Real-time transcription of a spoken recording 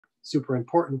super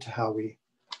important to how we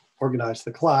organize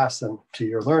the class and to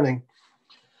your learning.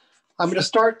 I'm going to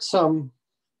start some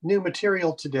new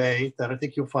material today that I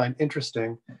think you'll find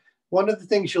interesting. One of the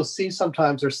things you'll see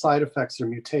sometimes are side effects or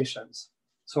mutations.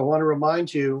 So I want to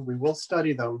remind you, we will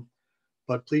study them,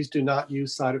 but please do not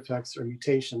use side effects or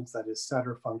mutations, that is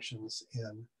setter functions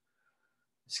in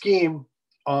Scheme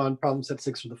on problem set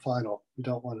 6 for the final. You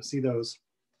don't want to see those.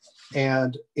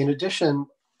 And in addition,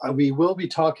 we will be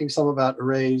talking some about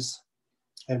arrays,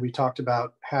 and we talked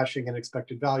about hashing and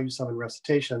expected values, some in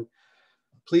recitation.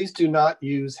 Please do not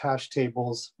use hash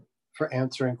tables for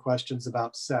answering questions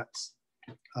about sets.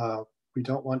 We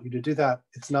don't want you to do that.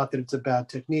 It's not that it's a bad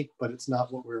technique, but it's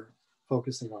not what we're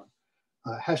focusing on.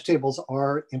 Hash tables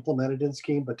are implemented in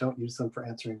Scheme, but don't use them for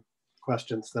answering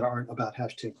questions that aren't about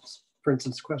hash tables. For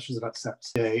instance, questions about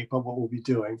sets today, but what we'll be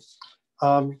doing.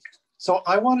 So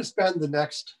I want to spend the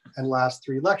next and last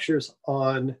 3 lectures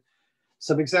on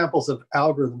some examples of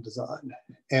algorithm design.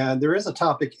 And there is a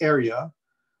topic area,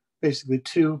 basically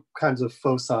 2 kinds of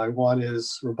foci. One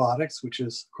is robotics, which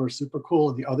is of course super cool.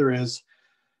 And the other is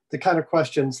the kind of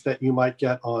questions that you might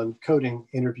get on coding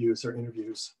interviews or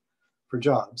interviews for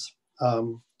jobs.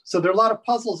 So there are a lot of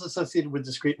puzzles associated with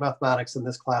discrete mathematics in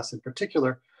this class in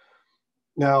particular.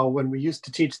 Now, when we used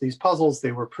to teach these puzzles,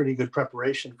 they were pretty good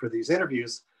preparation for these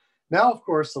interviews. Now, of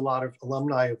course, a lot of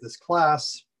alumni of this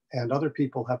class and other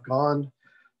people have gone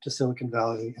to Silicon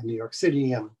Valley and New York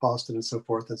City and Boston and so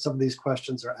forth. And some of these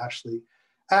questions are actually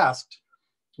asked,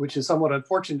 which is somewhat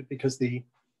unfortunate because the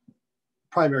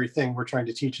primary thing we're trying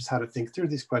to teach is how to think through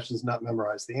these questions, not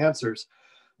memorize the answers.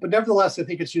 But nevertheless, I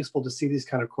think it's useful to see these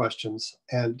kind of questions,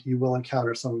 and you will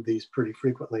encounter some of these pretty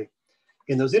frequently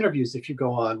in those interviews if you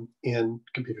go on in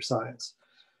computer science.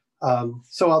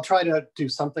 So I'll try to do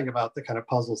something about the kind of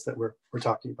puzzles that we're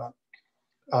talking about.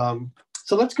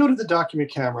 So let's go to the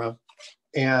document camera,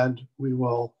 and we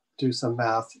will do some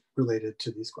math related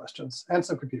to these questions and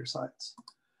some computer science.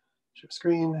 Share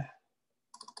screen.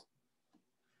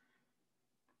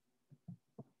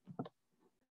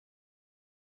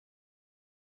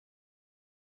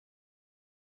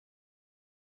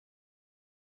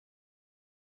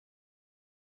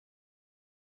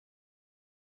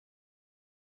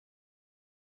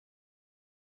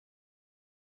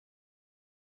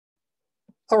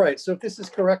 All right, so if this is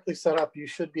correctly set up, you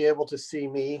should be able to see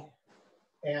me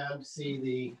and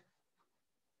see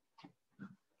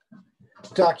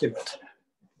the document.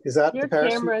 Is that your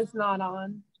camera is not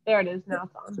on? There it is, now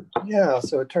it's on. Yeah,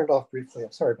 so it turned off briefly.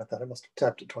 I'm sorry about that. I must have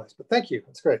tapped it twice, but thank you,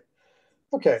 that's great.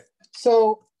 Okay,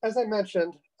 so as I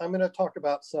mentioned, I'm gonna talk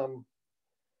about some,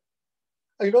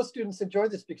 most students enjoy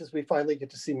this because we finally get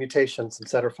to see mutations and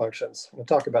setter functions. We'll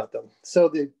talk about them. So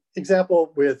the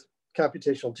example with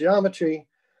computational geometry,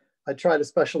 I try to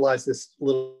specialize this a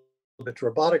little bit to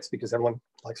robotics because everyone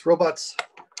likes robots.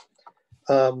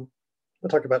 We'll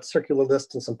talk about circular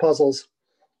lists and some puzzles.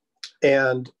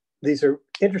 And these are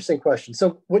interesting questions.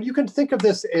 So what you can think of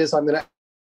this is and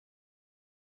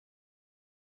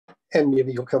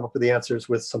maybe you'll come up with the answers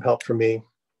with some help from me.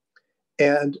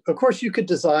 And of course you could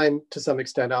design to some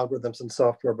extent algorithms and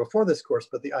software before this course,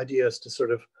 but the idea is to sort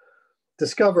of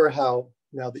discover how,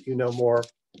 now that you know more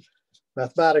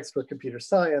mathematics for computer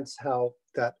science, how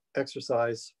that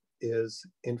exercise is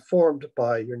informed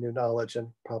by your new knowledge and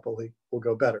probably will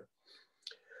go better.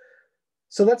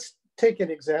 So let's take an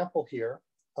example here.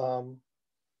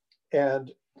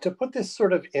 And to put this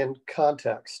sort of in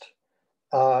context,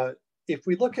 if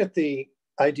we look at the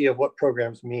idea of what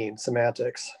programs mean,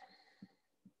 semantics.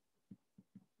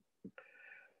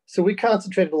 So we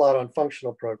concentrated a lot on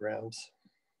functional programs.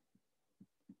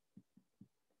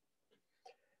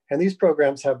 And these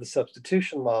programs have the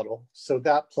substitution model. So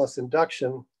that plus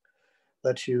induction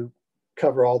lets you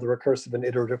cover all the recursive and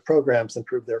iterative programs and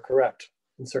prove they're correct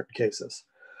in certain cases.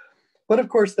 But of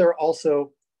course, there are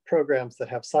also programs that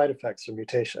have side effects or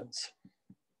mutations.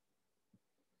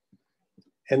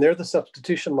 And there the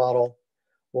substitution model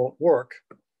won't work.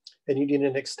 And you need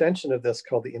an extension of this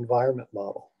called the environment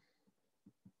model.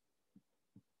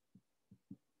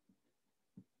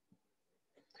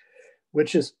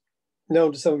 Which is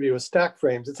known to some of you as stack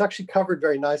frames. It's actually covered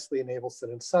very nicely in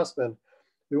Abelson and Sussman.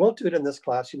 We won't do it in this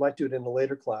class. You might do it in a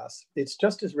later class. It's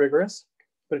just as rigorous,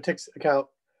 but it takes account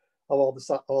of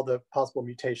all the possible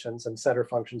mutations and setter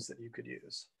functions that you could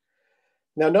use.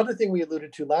 Now, another thing we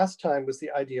alluded to last time was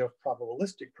the idea of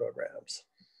probabilistic programs.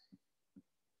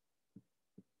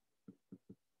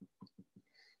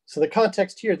 So the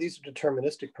context here, these are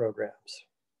deterministic programs.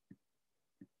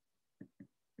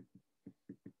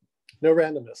 No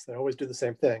randomness, they always do the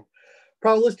same thing.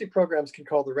 Probabilistic programs can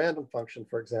call the random function,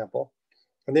 for example,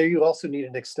 And there you also need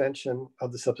an extension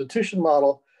of the substitution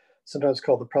model, sometimes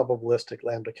called the probabilistic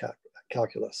lambda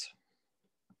calculus.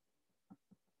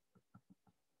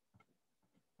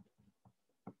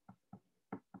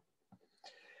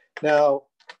 Now,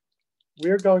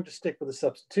 we're going to stick with the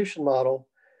substitution model.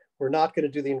 We're not going to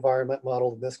do the environment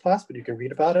model in this class, but you can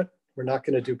read about it. We're not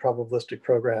going to do probabilistic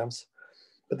programs.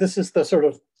 But this is the sort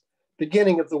of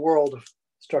beginning of the world of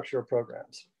structure of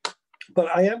programs. But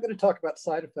I am going to talk about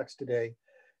side effects today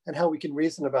and how we can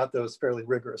reason about those fairly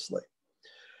rigorously.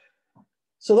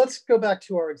 So let's go back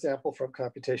to our example from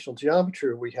computational geometry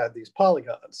where we had these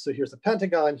polygons. So here's a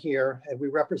pentagon here, and we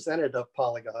represented a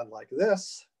polygon like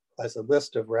this as a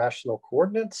list of rational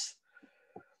coordinates.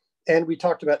 And we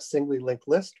talked about singly linked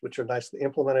lists, which are nicely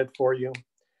implemented for you.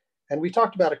 And we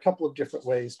talked about a couple of different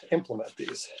ways to implement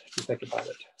these, if you think about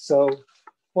it. So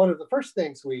one of the first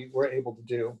things we were able to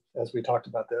do, as we talked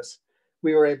about this,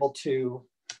 we were able to,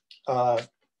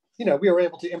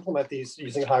 implement these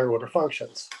using higher order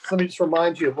functions. So let me just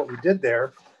remind you of what we did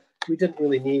there. We didn't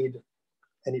really need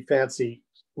any fancy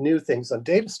new things on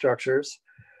data structures.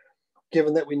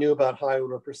 Given that we knew about high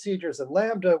order procedures and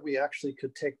lambda, we actually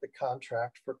could take the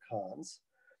contract for cons,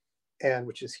 and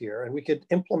which is here, and we could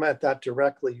implement that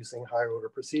directly using higher order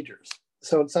procedures.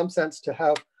 So in some sense, to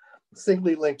have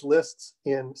singly linked lists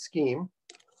in Scheme,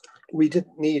 we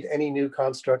didn't need any new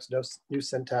constructs, no new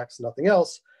syntax, nothing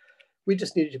else. We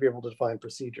just needed to be able to define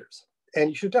procedures.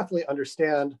 And you should definitely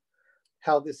understand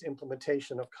how this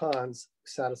implementation of cons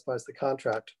satisfies the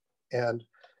contract and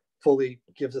fully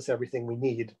gives us everything we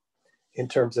need in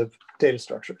terms of data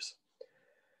structures.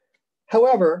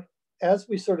 However, as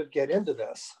we sort of get into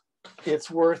this, it's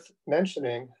worth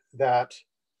mentioning that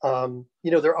there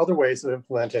are other ways of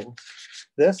implementing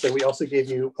this, and we also gave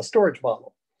you a storage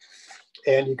model.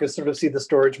 And you can sort of see the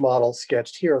storage model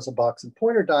sketched here as a box and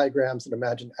pointer diagrams, and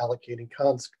imagine allocating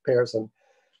cons pairs and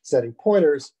setting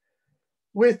pointers.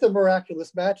 With the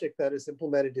miraculous magic that is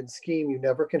implemented in Scheme, you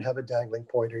never can have a dangling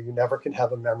pointer, you never can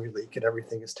have a memory leak, and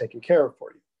everything is taken care of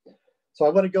for you. So I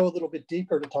want to go a little bit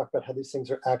deeper to talk about how these things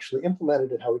are actually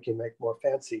implemented and how we can make more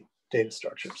fancy data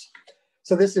structures.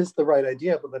 So this is the right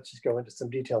idea, but let's just go into some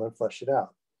detail and flesh it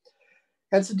out.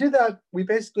 And to do that, we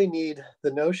basically need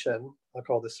the notion, I'll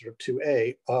call this sort of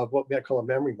 2A, of what we might call a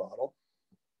memory model.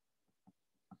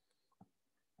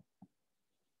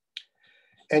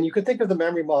 And you could think of the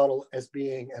memory model as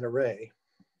being an array.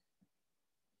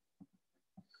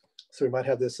 So we might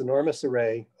have this enormous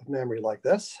array of memory like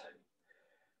this.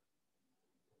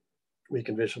 We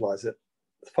can visualize it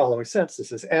the following sense.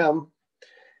 This is M.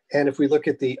 And if we look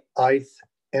at the ith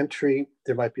entry,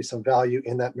 there might be some value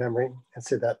in that memory. And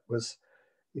say that was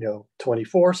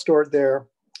 24 stored there.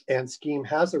 And Scheme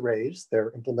has arrays.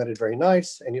 They're implemented very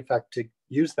nice. And in fact, to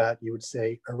use that, you would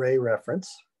say array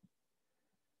reference.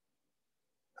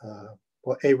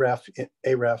 Aref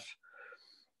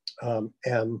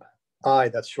MI,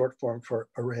 that's short form for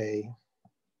array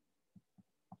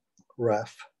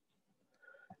ref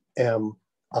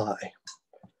MI.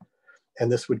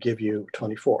 And this would give you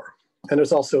 24. And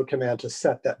there's also a command to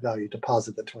set that value,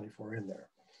 deposit the 24 in there.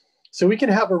 So we can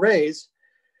have arrays,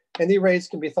 and the arrays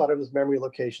can be thought of as memory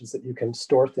locations that you can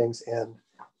store things in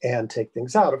and take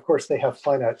things out. Of course, they have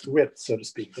finite width, so to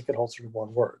speak. They can hold sort of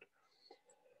one word.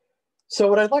 So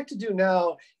what I'd like to do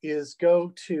now is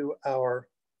go to our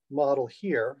model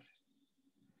here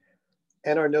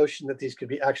and our notion that these could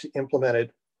be actually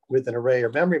implemented with an array or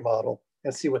memory model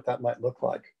and see what that might look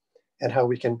like and how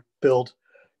we can build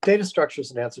data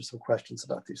structures and answer some questions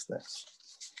about these things.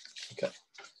 Okay,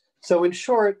 so in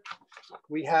short,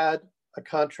 we had a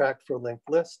contract for linked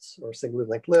lists or singly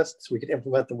linked lists. We could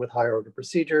implement them with higher order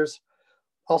procedures.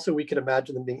 Also, we could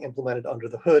imagine them being implemented under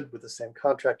the hood with the same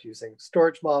contract using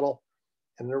storage model,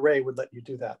 and an array would let you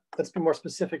do that. Let's be more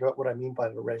specific about what I mean by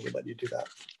an array would let you do that.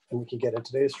 And we can get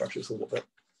into data structures a little bit.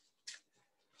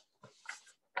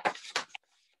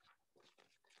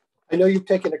 I know you've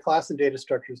taken a class in data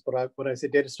structures, but when I say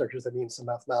data structures, I mean some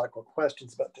mathematical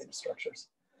questions about data structures.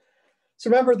 So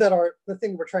remember that the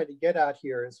thing we're trying to get at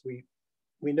here is we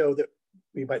know that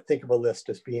we might think of a list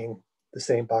as being the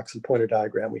same box and pointer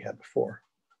diagram we had before.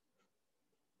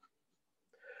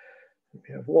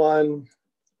 We have 1,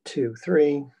 2,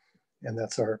 3, and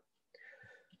that's our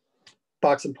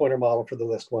box and pointer model for the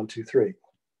list 1, 2, 3.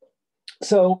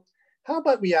 So how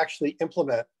about we actually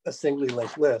implement a singly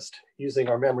linked list using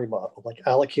our memory model, like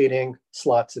allocating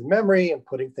slots in memory and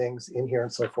putting things in here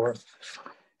and so forth.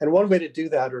 And one way to do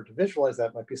that or to visualize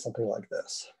that might be something like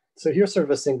this. So here's sort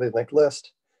of a singly linked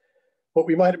list. What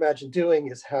we might imagine doing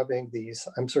is having these,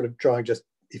 I'm sort of drawing just,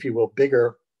 if you will,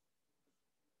 bigger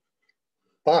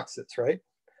boxes, right?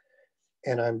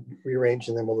 and I'm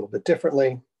rearranging them a little bit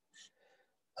differently.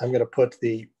 I'm going to put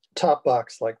the top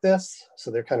box like this,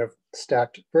 so they're kind of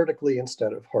stacked vertically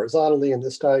instead of horizontally in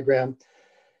this diagram.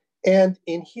 And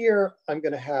in here, I'm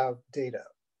going to have data.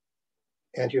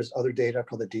 And here's other data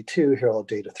called the D2, here I'll have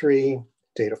data 3,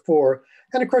 data 4.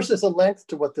 And of course, there's a length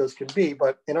to what those can be,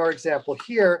 but in our example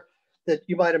here, that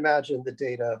you might imagine the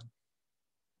data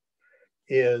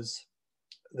is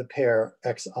the pair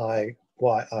xi,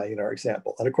 yi in our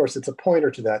example. And of course, it's a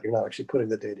pointer to that. You're not actually putting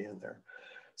the data in there.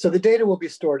 So the data will be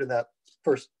stored in that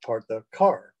first part, the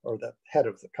car, or the head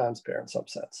of the cons pair in some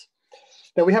sense.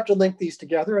 Now we have to link these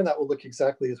together, and that will look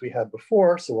exactly as we had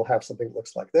before. So we'll have something that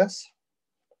looks like this,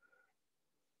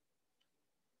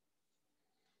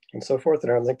 and so forth in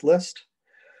our linked list.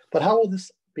 But how will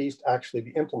this beast actually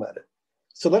be implemented?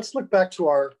 So let's look back to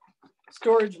our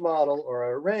storage model or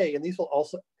our array, and these will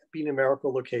also be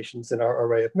numerical locations in our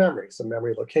array of memory, some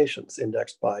memory locations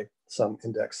indexed by some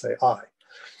index, say I.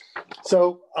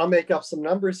 So I'll make up some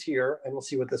numbers here, and we'll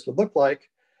see what this would look like.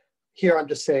 Here I'm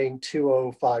just saying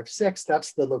 2056,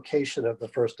 that's the location of the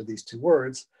first of these two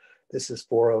words. This is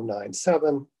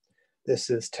 4097, this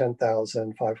is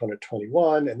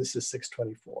 10,521, and this is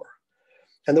 624.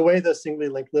 And the way the singly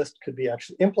linked list could be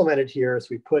actually implemented here is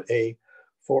we put a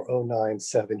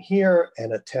 4097 here,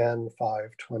 and a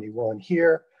 10,521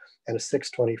 here, and a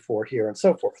 624 here, and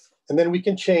so forth. And then we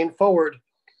can chain forward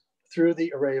through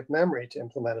the array of memory to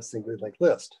implement a singly linked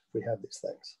list. We have these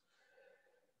things.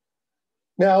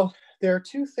 Now, there are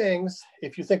two things,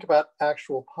 if you think about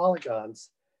actual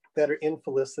polygons, that are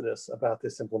infelicitous about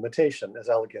this implementation, as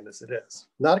elegant as it is.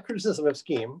 Not a criticism of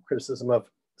scheme, criticism of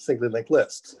singly linked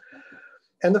lists.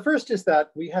 And the first is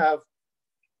that we have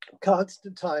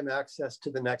constant time access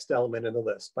to the next element in the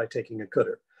list by taking a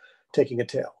cooter, taking a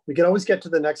tail. We can always get to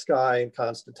the next guy in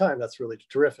constant time. That's really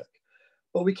terrific.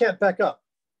 But we can't back up.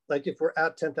 Like if we're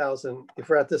at 10,000, if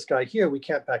we're at this guy here, we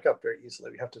can't back up very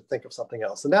easily. We have to think of something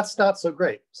else. And that's not so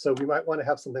great. So we might want to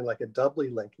have something like a doubly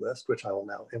linked list, which I will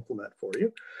now implement for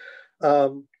you.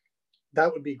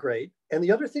 That would be great. And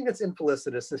the other thing that's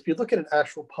infelicitous is if you look at an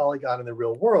actual polygon in the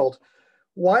real world,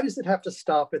 why does it have to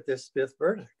stop at this fifth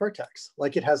vertex?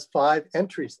 Like it has 5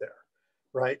 entries there,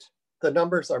 right? The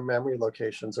numbers are memory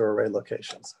locations or array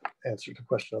locations. Answer to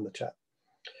question on the chat.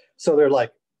 So they're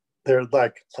like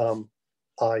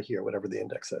I here, whatever the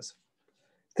index is.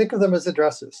 Think of them as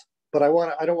addresses, but I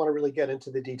don't want to really get into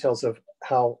the details of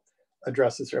how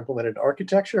addresses are implemented in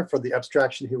architecture. For the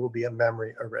abstraction here will be a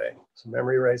memory array. So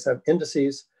memory arrays have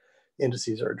indices.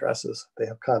 Indices are addresses. They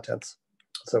have contents,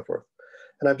 and so forth.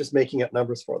 And I'm just making up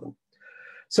numbers for them.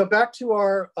 So back to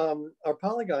our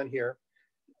polygon here.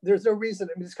 There's no reason,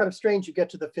 I mean, it's kind of strange you get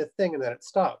to the 5th thing and then it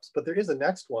stops, but there is a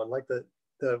next one, like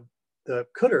the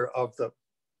cooter of the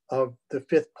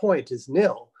 5th point is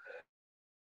nil.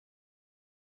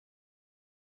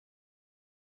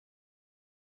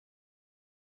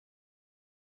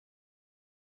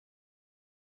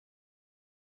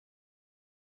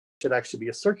 Should actually be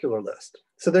a circular list.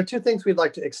 So there are two things we'd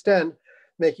like to extend,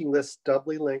 making lists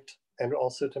doubly linked and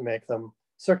also to make them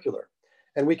circular.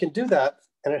 And we can do that,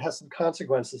 and it has some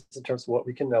consequences in terms of what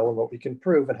we can know and what we can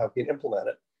prove and how we can implement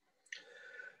it.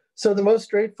 So the most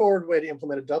straightforward way to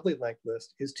implement a doubly linked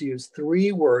list is to use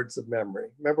 3 words of memory.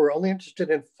 Remember, we're only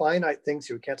interested in finite things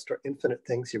here. We can't store infinite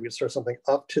things here. We can store something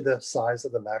up to the size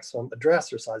of the maximum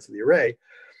address or size of the array.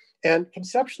 And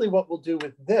conceptually, what we'll do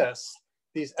with this,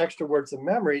 these extra words of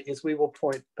memory, is we will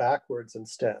point backwards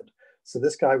instead. So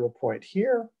this guy will point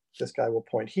here, this guy will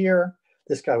point here,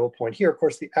 this guy will point here. Of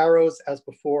course, the arrows, as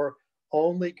before,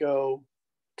 only go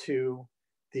to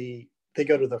the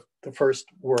first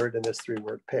word in this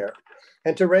 3-word pair.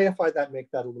 And to reify that,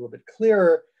 make that a little bit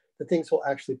clearer, the things we'll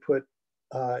actually put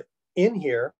in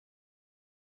here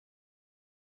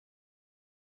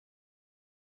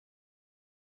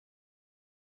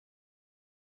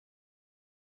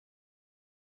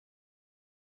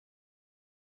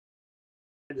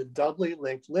a doubly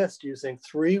linked list using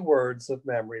 3 words of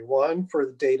memory, 1 for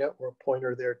the data or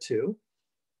pointer there too,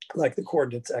 like the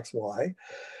coordinates x, y.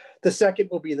 The second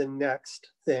will be the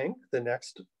next thing, the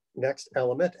next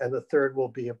element, and the third will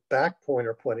be a back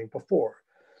pointer pointing before.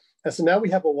 And so now we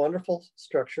have a wonderful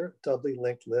structure, doubly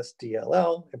linked list,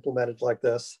 DLL, implemented like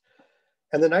this.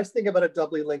 And the nice thing about a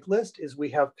doubly linked list is we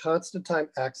have constant time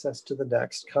access to the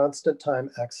next, constant time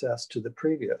access to the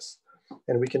previous.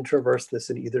 And we can traverse this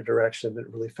in either direction in a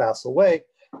really facile way.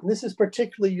 And this is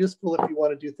particularly useful if you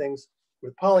want to do things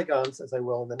with polygons, as I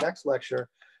will in the next lecture,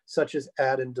 such as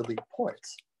add and delete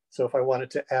points. So if I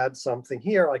wanted to add something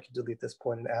here, I could delete this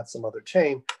point and add some other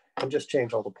chain and just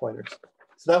change all the pointers.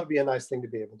 So that would be a nice thing to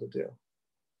be able to do.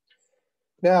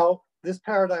 Now, this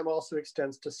paradigm also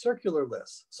extends to circular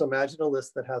lists. So imagine a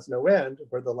list that has no end,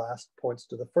 where the last points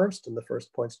to the first and the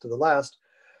first points to the last.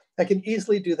 I can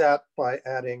easily do that by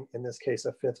adding, in this case,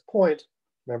 a fifth point.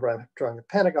 Remember, I'm drawing a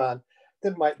pentagon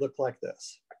that might look like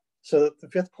this. So that the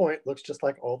fifth point looks just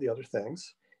like all the other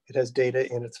things. It has data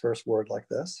in its first word like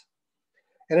this.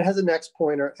 And it has a next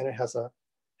pointer, and it has a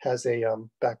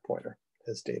back pointer.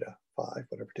 It has data 5,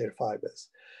 whatever data 5 is.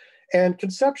 And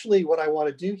conceptually, what I want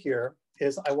to do here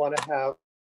is I want to have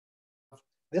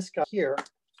this guy here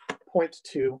point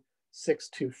to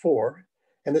 624,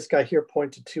 and this guy here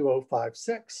point to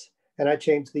 2056. And I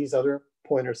change these other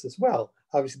pointers as well.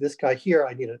 Obviously, this guy here,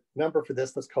 I need a number for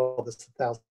this. Let's call this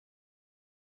 1,000.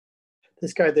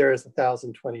 This guy there is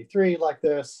 1,023 like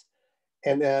this.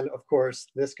 And then, of course,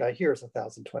 this guy here is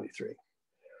 1,023.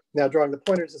 Now, drawing the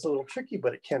pointers is a little tricky,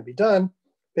 but it can be done.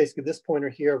 Basically, this pointer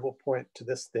here will point to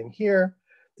this thing here.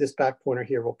 This back pointer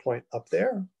here will point up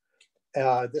there.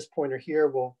 This pointer here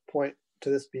will point to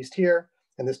this beast here,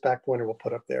 and this back pointer will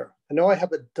put up there. And now I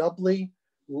have a doubly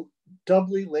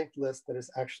linked list that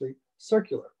is actually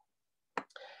circular.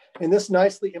 And this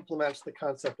nicely implements the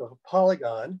concept of a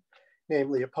polygon.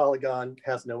 Namely, a polygon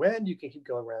has no end. You can keep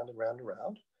going round and round and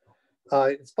round.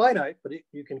 It's finite, but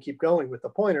you can keep going with the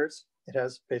pointers. It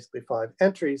has basically 5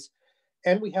 entries.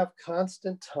 And we have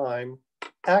constant time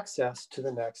access to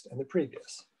the next and the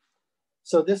previous.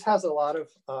 So this has a lot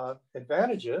of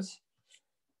advantages.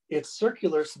 It's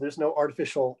circular, so there's no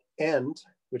artificial end,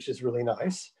 which is really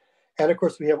nice. And of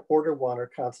course, we have order 1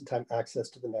 or constant time access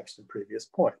to the next and previous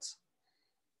points.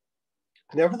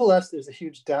 Nevertheless, there's a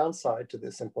huge downside to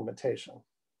this implementation.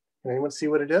 Can anyone see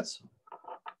what it is?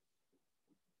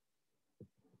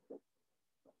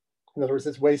 In other words,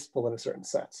 it's wasteful in a certain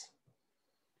sense.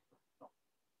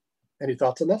 Any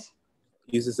thoughts on this?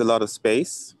 Uses a lot of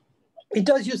space. It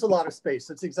does use a lot of space.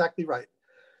 That's exactly right.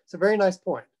 It's a very nice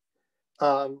point.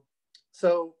 Did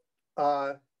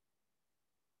I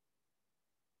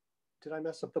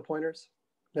mess up the pointers?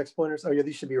 Next pointers? Oh yeah,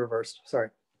 these should be reversed. Sorry.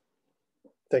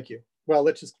 Thank you. Well,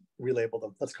 let's just relabel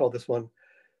them. Let's call this one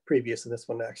previous and this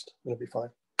one next. It'll be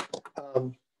fine.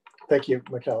 Thank you,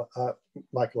 Michaela.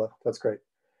 That's great.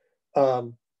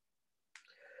 So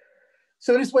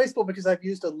it is wasteful because I've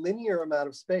used a linear amount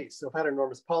of space. So if I had an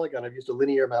enormous polygon, I've used a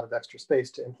linear amount of extra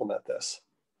space to implement this.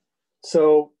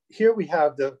 So here we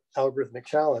have the algorithmic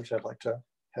challenge I'd like to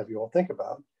have you all think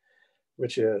about,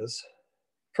 which is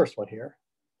first one here.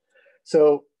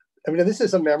 So, I mean, this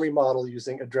is a memory model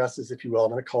using addresses, if you will. I'm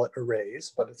going to call it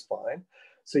arrays, but it's fine.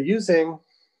 So using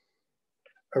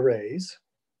arrays,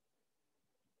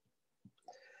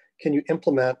 can you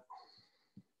implement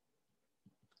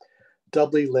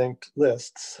doubly linked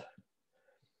lists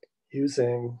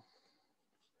using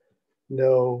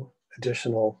no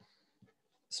additional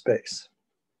space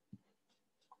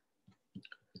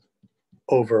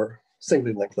over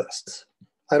singly linked lists?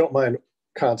 I don't mind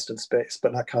constant space,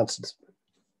 but not constant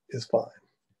is fine.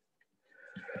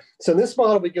 So in this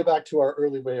model, we go back to our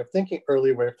earlier way of thinking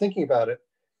about it.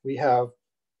 We have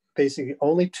basically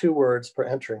only 2 words per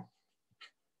entry.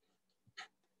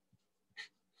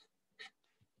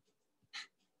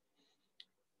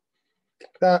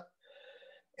 That,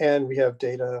 and we have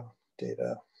data,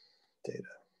 data, data,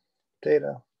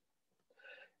 data.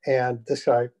 And this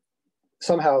guy,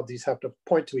 somehow these have to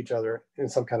point to each other in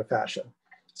some kind of fashion.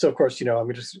 So of course,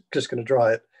 I'm just going to draw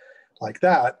it like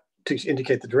that to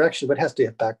indicate the direction, but it has to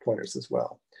have back pointers as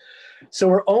well. So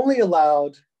we're only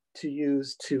allowed to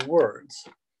use 2 words.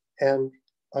 And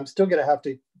I'm still going to have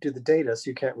to do the data,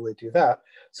 so you can't really do that.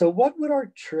 So what would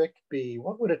our trick be?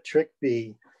 What would a trick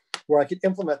be where I could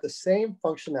implement the same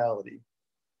functionality?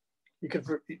 You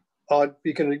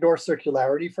can ignore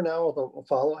circularity for now, although it will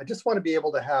follow. I just want to be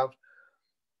able to have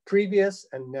previous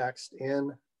and next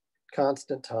in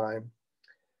constant time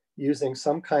using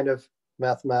some kind of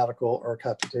mathematical or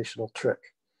computational trick.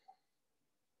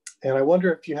 And I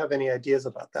wonder if you have any ideas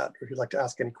about that, or if you'd like to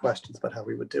ask any questions about how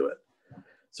we would do it.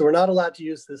 So we're not allowed to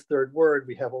use this 3rd word.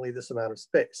 We have only this amount of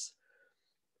space.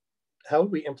 How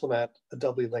would we implement a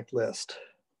doubly linked list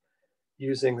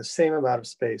using the same amount of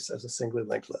space as a singly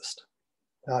linked list,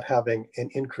 not having an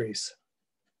increase?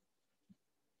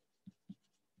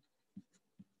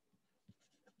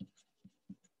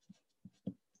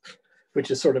 Which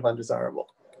is sort of undesirable.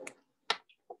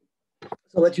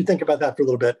 So I'll let you think about that for a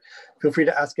little bit. Feel free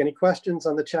to ask any questions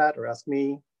on the chat, or ask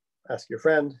me, ask your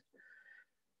friend.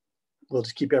 We'll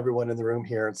just keep everyone in the room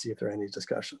here and see if there are any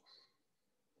discussion.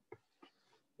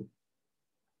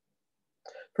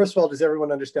 First of all, does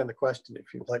everyone understand the question?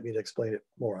 If you'd like me to explain it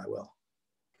more, I will.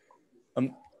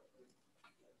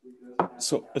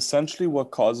 So essentially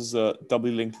what causes a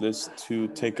doubly linked list to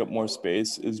take up more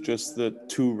space is just the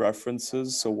two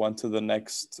references. So one to the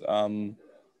next, one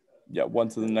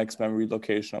to the next memory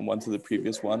location and one to the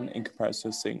previous one in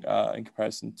comparison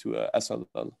to a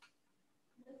SLL.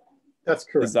 That's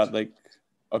correct. Is that like,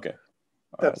 okay.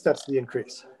 That's the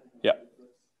increase. Yeah.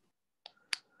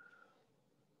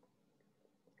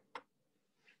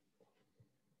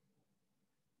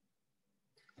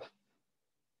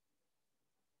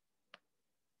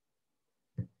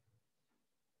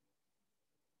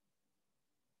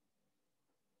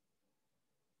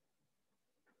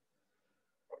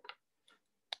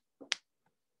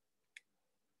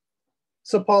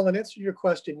 So Paul, in answer to your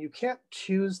question, you can't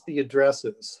choose the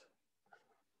addresses,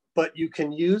 but you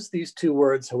can use these two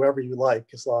words however you like,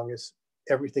 as long as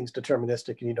everything's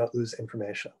deterministic and you don't lose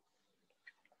information.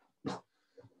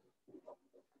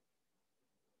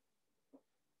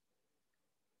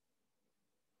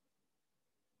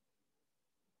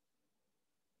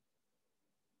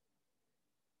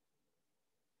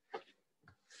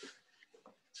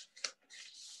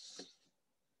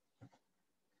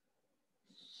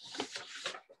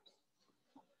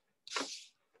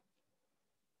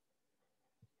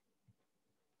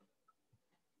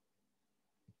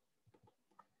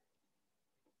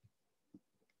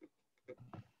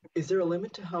 Is there a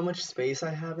limit to how much space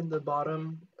I have in the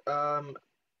bottom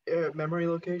memory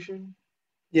location?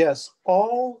 Yes,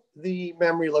 all the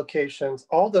memory locations,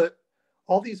 all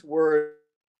these words.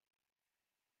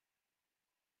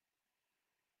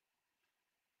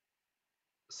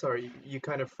 Sorry, you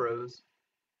kind of froze.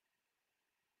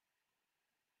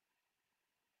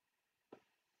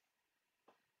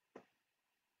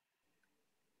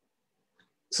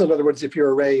 So in other words, if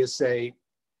your array is, say,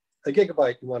 a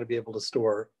gigabyte, you want to be able to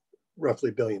store roughly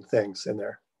a billion things in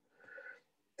there,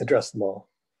 address them all.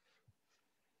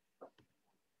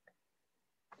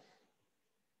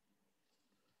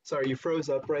 Sorry, you froze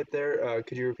up right there.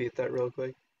 Could you repeat that real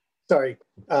quick? Sorry,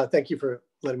 thank you for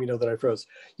letting me know that I froze.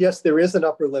 Yes, there is an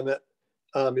upper limit.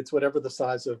 It's whatever the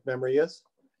size of memory is,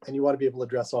 and you want to be able to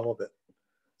address all of it.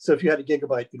 So if you had a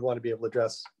gigabyte, you'd want to be able to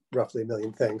address roughly a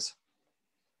million things.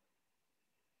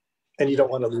 And you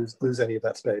don't want to lose any of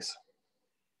that space.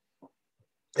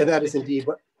 And that is indeed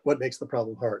what makes the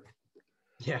problem hard.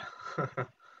 Yeah.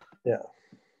 Yeah.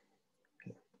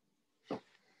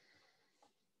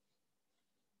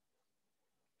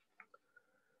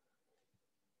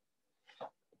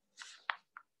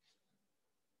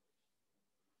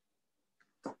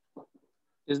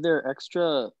 Is there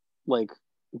extra like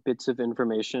bits of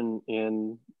information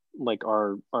in like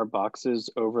our boxes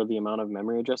over the amount of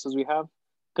memory addresses we have?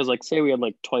 Because like say we had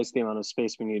like twice the amount of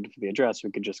space we needed for the address,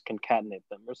 we could just concatenate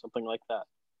them or something like that.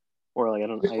 Or like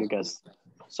I guess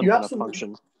some kind of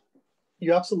function.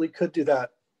 You absolutely could do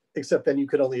that, except then you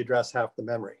could only address half the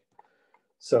memory.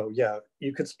 So yeah,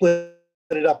 you could split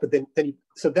it up, but then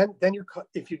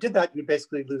if you did that, you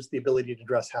basically lose the ability to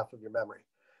address half of your memory.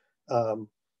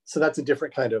 So that's a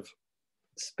different kind of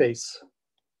space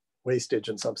wastage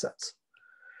in some sense.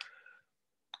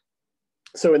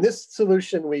 So in this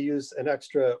solution, we use an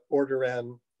extra order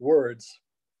n words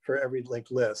for every linked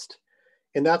list.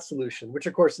 In that solution, which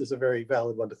of course is a very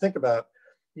valid one to think about,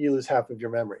 you lose half of your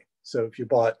memory. So if you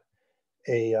bought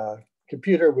a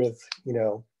computer with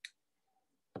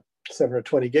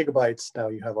 720 gigabytes, now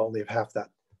you have only half that.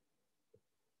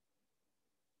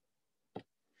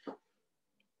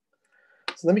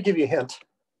 So let me give you a hint.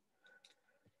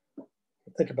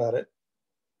 Think about it.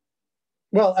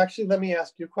 Well, actually, let me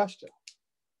ask you a question,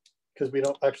 because we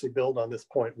don't actually build on this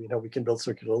point. We know we can build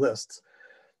circular lists.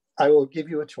 I will give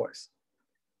you a choice.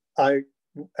 I'm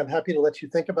happy to let you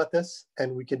think about this,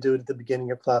 and we can do it at the beginning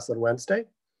of class on Wednesday,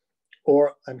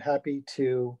 or I'm happy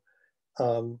to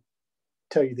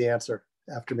tell you the answer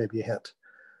after maybe a hint.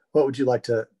 What would you like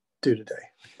to do today?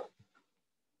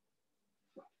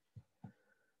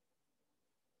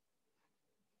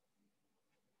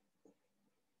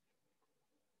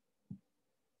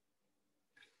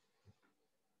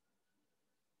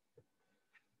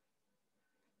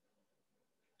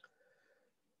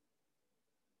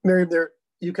 Miriam,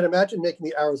 you can imagine making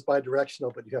the arrows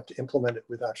bidirectional, but you have to implement it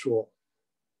with actual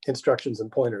instructions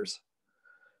and pointers.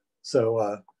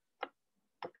 So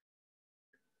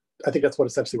I think that's what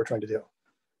essentially we're trying to do.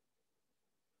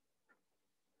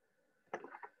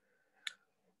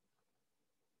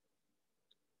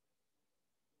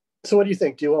 So what do you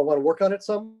think? Do you want to work on it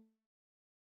some?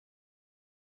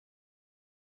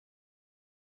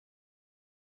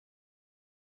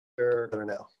 Or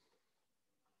now?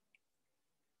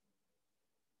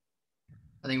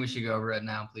 I think we should go over it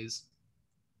now, please.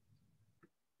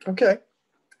 Okay.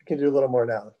 We can do a little more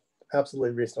now.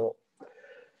 Absolutely reasonable.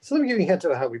 So let me give you a hint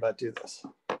about how we might do this.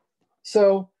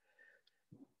 So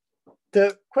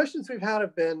the questions we've had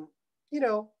have been,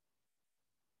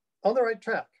 on the right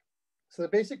track. So the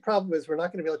basic problem is we're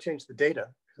not going to be able to change the data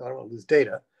because I don't want to lose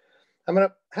data. I'm going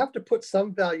to have to put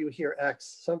some value here,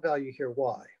 X, some value here,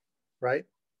 Y, right?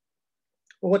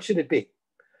 Well, what should it be?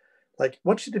 Like,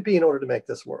 what should it be in order to make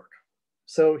this work?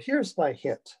 So here's my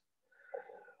hint.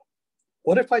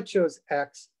 What if I chose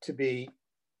X to be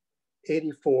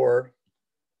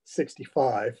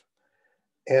 8465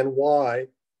 and Y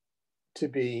to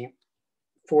be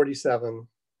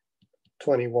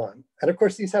 4721? And of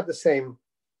course, these have the same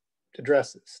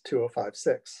addresses,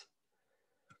 2056,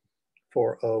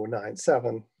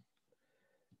 4097,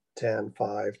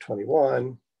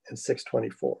 10521, and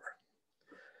 624.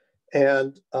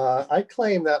 And I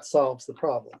claim that solves the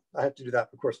problem. I have to do that,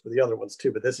 of course, for the other ones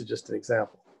too, but this is just an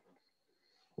example.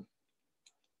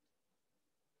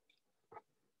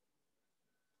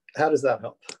 How does that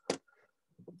help?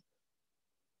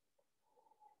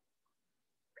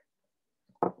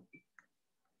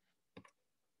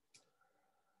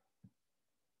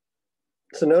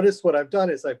 So notice what I've done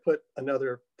is I put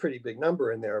another pretty big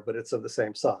number in there, but it's of the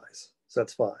same size. So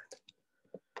that's fine.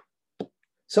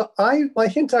 So my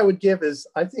hint I would give is,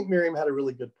 I think Miriam had a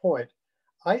really good point.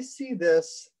 I see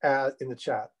this as, in the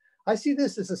chat, I see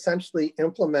this as essentially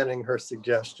implementing her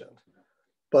suggestion,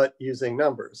 but using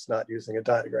numbers, not using a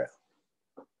diagram.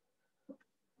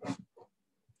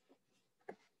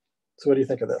 So what do you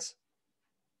think of this?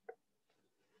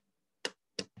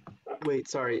 Wait,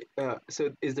 sorry.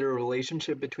 So is there a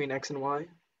relationship between X and Y?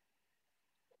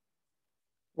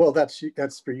 Well, that's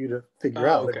for you to figure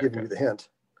out. Okay, I've given you the hint.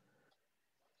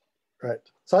 Right.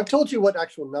 So I've told you what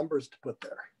actual numbers to put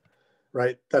there,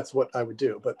 right? That's what I would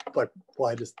do. But like,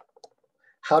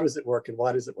 how does it work and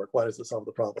why does it work? Why does it solve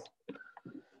the problem?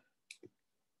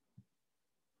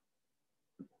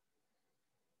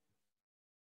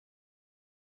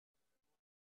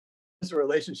 There's a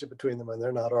relationship between them and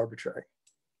they're not arbitrary.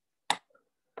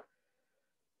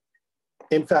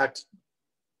 In fact,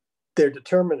 they're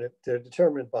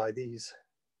determined by these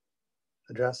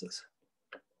addresses.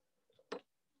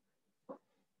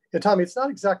 Yeah, Tommy, it's not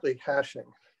exactly hashing.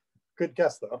 Good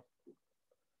guess, though.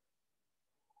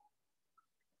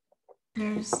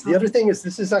 The other thing is,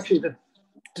 this is actually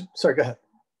sorry, go ahead.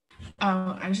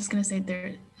 Oh, I was just going to say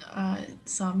their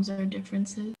sums are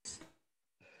differences.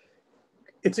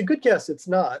 It's a good guess. It's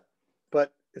not,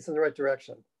 but it's in the right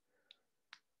direction.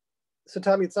 So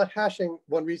Tommy, it's not hashing.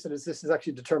 One reason is this is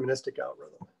actually a deterministic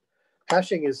algorithm.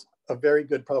 Hashing is a very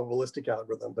good probabilistic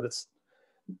algorithm, but it's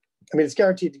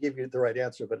guaranteed to give you the right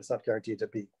answer, but it's not guaranteed to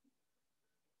be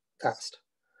fast.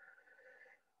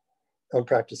 On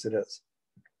practice, it is.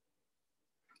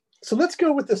 So let's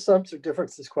go with the sums or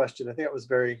differences question. I think that was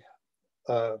very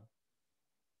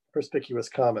perspicuous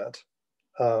comment.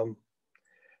 So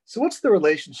what's the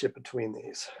relationship between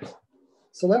these?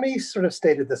 So let me sort of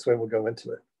state it this way, we'll go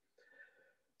into it.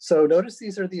 So notice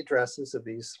these are the addresses of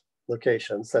these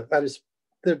locations. That is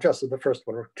the address of the first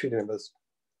one. We're treating them as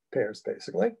pairs,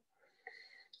 basically.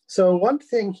 So one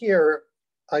thing here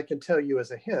I can tell you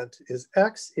as a hint is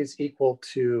X is equal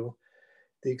to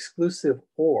the exclusive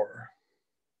OR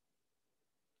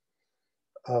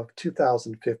of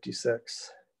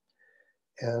 2056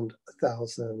 and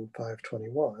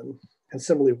 1521. And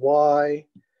similarly, Y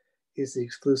is the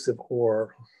exclusive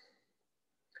OR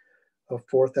of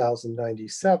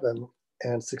 4097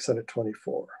 and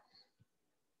 624.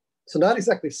 So not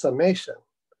exactly summation,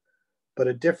 but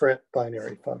a different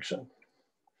binary function.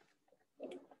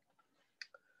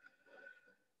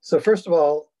 So first of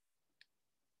all,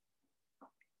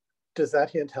 does that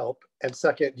hint help? And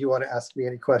second, do you want to ask me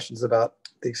any questions about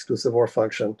the exclusive OR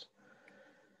function?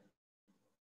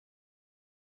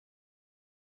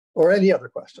 Or any other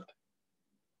question?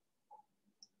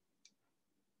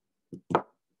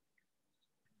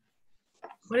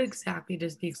 What exactly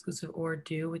does the exclusive OR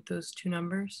do with those two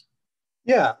numbers?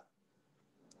 Yeah.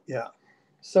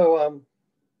 So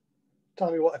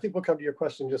Tommy, well, I think we'll come to your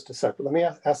question in just a sec, but let me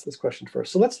ask this question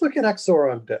first. So let's look at XOR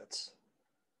on bits.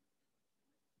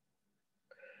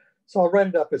 So I'll write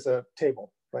it up as a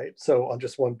table, right? So on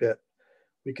just one bit,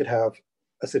 we could have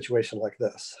a situation like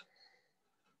this.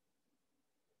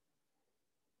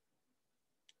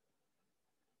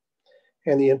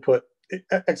 And the input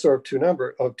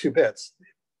XOR of two bits.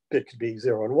 Bit could be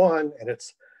 0 and 1, and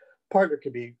its partner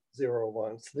could be 0 or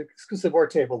 1. So the exclusive OR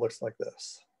table looks like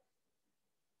this.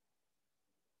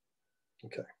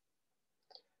 Okay.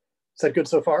 Is that good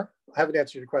so far? I haven't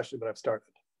answered your question, but I've started.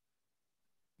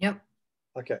 Yep.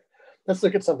 Okay. Let's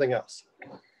look at something else.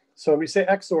 So when we say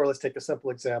XOR, let's take a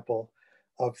simple example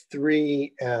of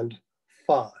 3 and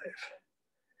 5.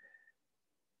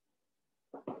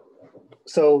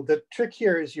 So the trick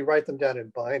here is you write them down in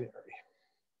binary,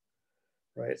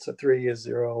 right? So 3 is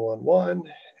 0, 1,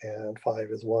 1, and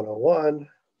 5 is 1, 0, 1.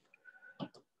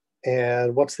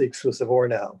 And what's the exclusive OR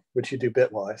now, which you do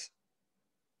bitwise?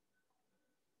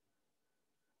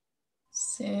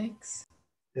 6.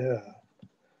 Yeah,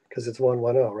 because it's 1,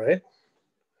 1, 0, right?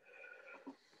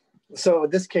 So in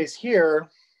this case here,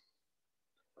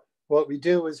 what we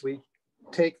do is we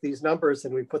take these numbers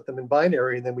and we put them in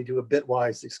binary, and then we do a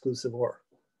bitwise exclusive OR.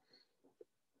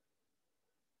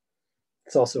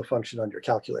 It's also a function on your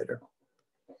calculator.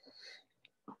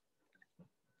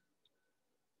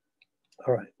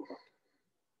 All right.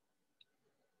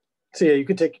 So yeah, you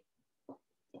can take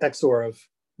XOR of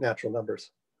natural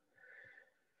numbers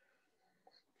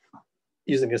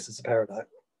using this as a paradigm.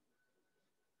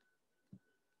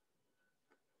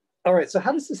 All right, so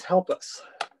how does this help us?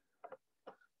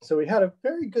 So we had a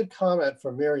very good comment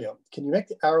from Miriam. Can you make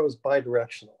the arrows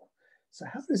bidirectional? So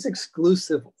how does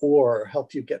exclusive OR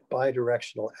help you get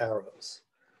bidirectional arrows?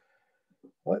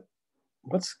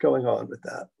 What's going on with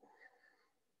that?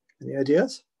 Any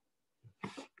ideas?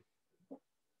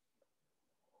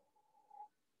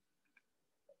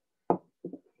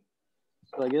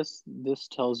 So I guess this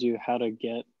tells you how to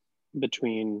get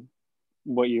between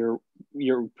what your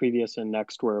previous and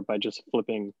next were by just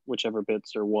flipping whichever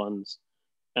bits are ones.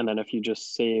 And then if you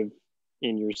just save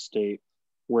in your state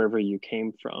wherever you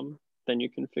came from, then you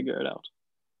can figure it out.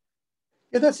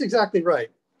 Yeah, that's exactly right.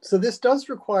 So this does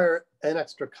require an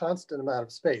extra constant amount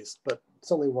of space, but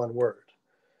it's only one word.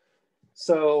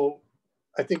 So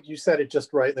I think you said it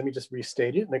just right. Let me just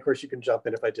restate it. And of course you can jump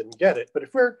in if I didn't get it. But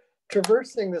if we're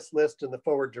traversing this list in the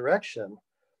forward direction,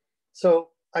 so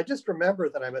I just remember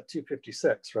that I'm at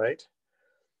 256, right?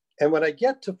 And when I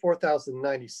get to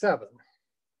 4097,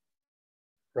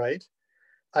 right,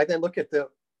 I then look at the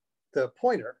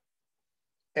pointer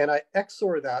and I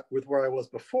XOR that with where I was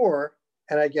before,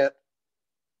 and I get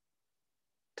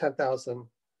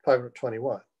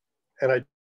 10,521. And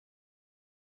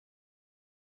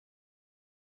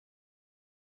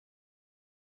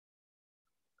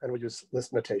we'll use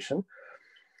list notation.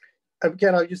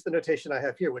 Again, I'll use the notation I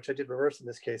have here, which I did reverse in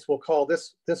this case. We'll call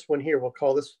this one here, we'll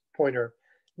call this pointer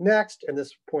next and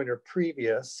this pointer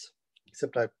previous,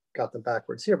 except I've got them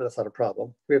backwards here, but that's not a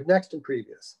problem. We have next and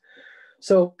previous.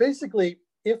 So basically,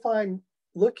 if I'm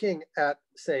looking at,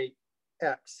 say,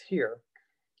 X here,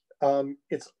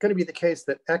 it's going to be the case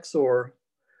that XOR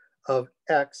of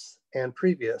X and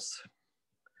previous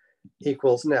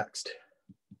equals next.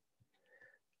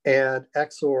 And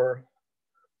XOR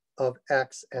of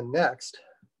X and next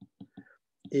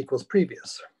equals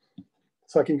previous.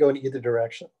 So I can go in either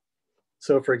direction.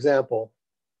 So for example,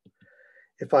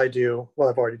 if I do, well,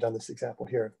 I've already done this example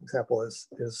here. Example is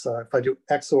if I do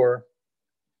XOR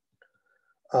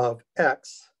of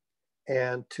X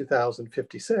and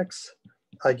 2056,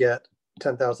 I get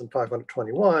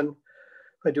 10,521. If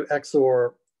I do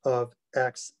XOR of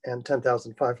X and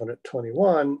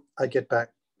 10,521, I get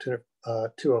back to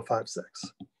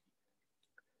 2056.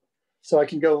 So I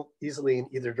can go easily in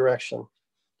either direction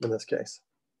in this case.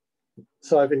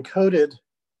 So I've encoded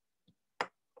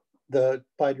the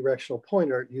bidirectional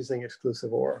pointer using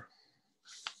exclusive OR.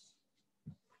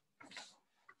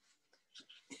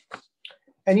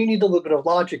 And you need a little bit of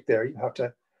logic there. You have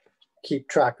to keep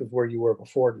track of where you were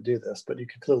before to do this, but you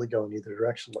can clearly go in either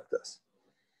direction like this.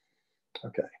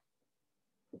 Okay.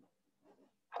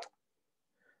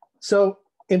 So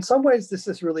in some ways, this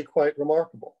is really quite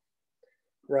remarkable,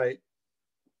 right?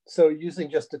 So using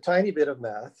just a tiny bit of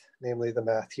math, namely the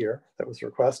math here that was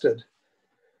requested,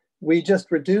 we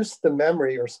just reduced the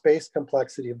memory or space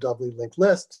complexity of doubly linked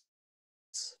lists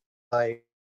by,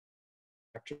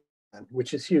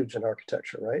 which is huge in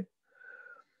architecture, right?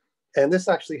 And this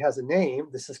actually has a name.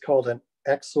 This is called an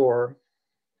XOR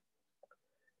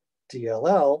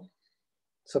DLL,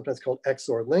 sometimes called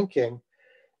XOR linking.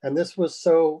 And this was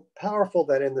so powerful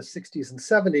that in the 60s and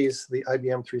 70s, the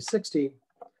IBM 360,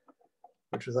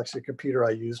 which was actually a computer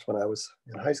I used when I was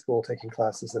in high school taking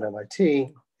classes at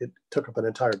MIT, it took up an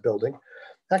entire building,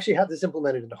 actually had this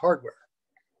implemented into hardware.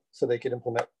 So they could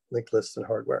implement linked lists in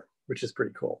hardware, which is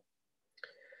pretty cool.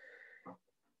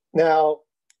 Now,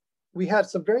 we had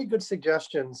some very good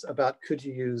suggestions about could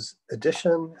you use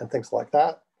addition and things like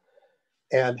that.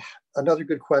 And another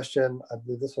good question, I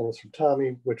believe this one was from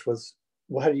Tommy, which was,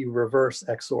 well, how do you reverse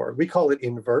XOR? We call it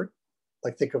invert,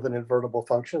 like think of an invertible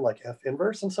function like F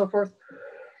inverse and so forth.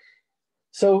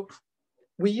 So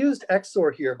we used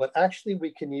XOR here, but actually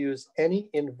we can use any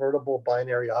invertible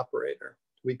binary operator.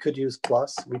 We could use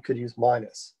plus, we could use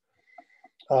minus.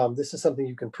 This is something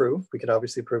you can prove. We could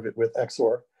obviously prove it with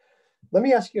XOR. Let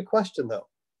me ask you a question though.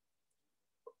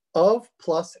 Of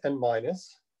plus and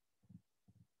minus,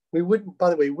 we wouldn't, by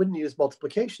the way, we wouldn't use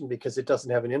multiplication because it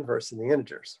doesn't have an inverse in the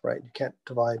integers, right? You can't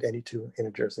divide any two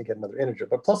integers and get another integer,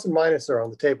 but plus and minus are on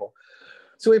the table.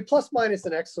 So we have plus, minus,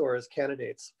 and XOR as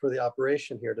candidates for the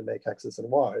operation here to make X's and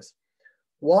Y's.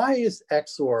 Why is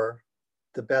XOR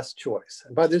the best choice?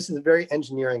 And by this is a very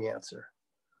engineering answer.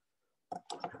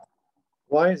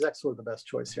 Why is XOR the best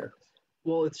choice here?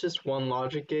 Well, it's just one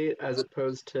logic gate as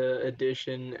opposed to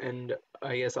addition and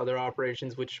I guess other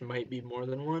operations, which might be more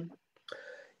than one.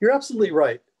 You're absolutely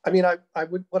right. I mean,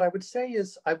 what I would say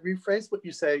is I rephrase what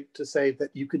you say to say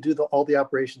that you could do all the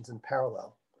operations in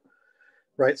parallel.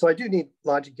 Right, so I do need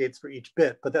logic gates for each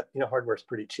bit, but that hardware is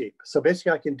pretty cheap. So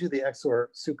basically, I can do the XOR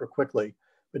super quickly,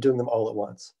 but doing them all at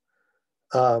once.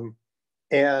 With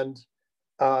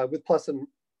plus and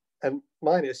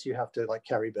minus, you have to like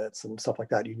carry bits and stuff like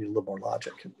that. You need a little more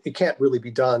logic. It can't really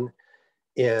be done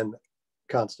in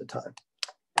constant time.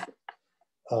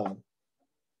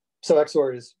 So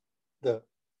XOR is the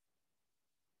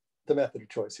method of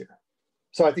choice here.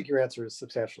 So I think your answer is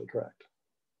substantially correct.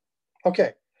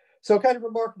 Okay. So kind of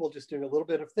remarkable, just doing a little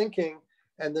bit of thinking.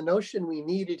 And the notion we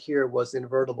needed here was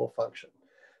invertible function.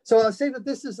 So I'll say that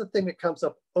this is a thing that comes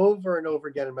up over and over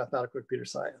again in mathematical computer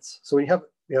science. So when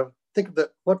you think of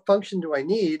what function do I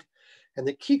need? And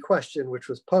the key question, which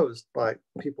was posed by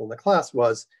people in the class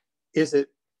was, is it,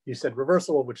 you said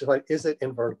reversible, which is like, is it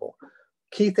invertible?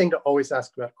 Key thing to always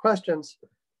ask about questions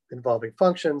involving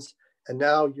functions. And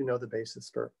now you know the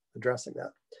basis for addressing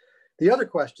that. The other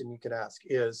question you can ask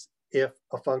is, if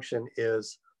a function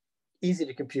is easy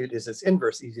to compute, is its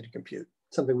inverse easy to compute?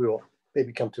 Something we will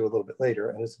maybe come to a little bit later,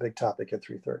 and it's a big topic at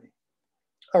 3:30.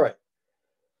 All right.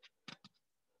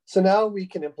 So now we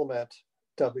can implement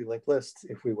doubly linked lists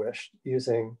if we wish,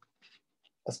 using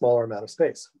a smaller amount of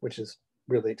space, which is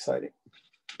really exciting.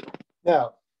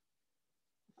 Now,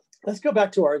 let's go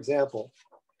back to our example.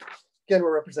 Again,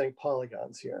 we're representing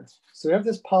polygons here. So we have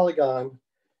this polygon,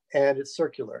 and it's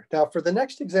circular. Now, for the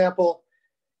next example,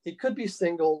 it could be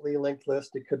singly linked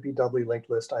list. It could be doubly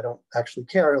linked list. I don't actually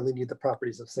care. I only need the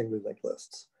properties of singly linked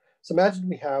lists. So imagine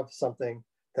we have something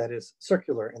that is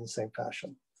circular in the same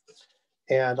fashion.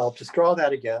 And I'll just draw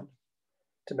that again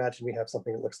to imagine we have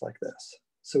something that looks like this.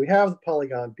 So we have the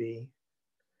polygon B,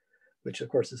 which of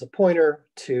course is a pointer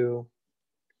to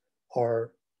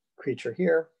our creature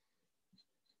here,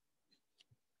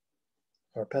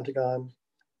 our pentagon.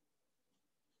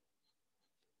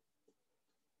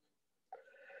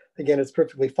 Again, it's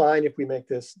perfectly fine if we make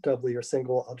this doubly or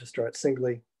single. I'll just draw it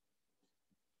singly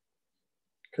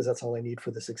because that's all I need for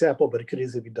this example, but it could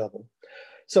easily be double.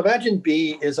 So imagine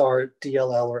B is our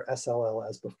DLL or SLL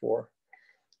as before.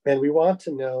 And we want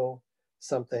to know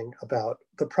something about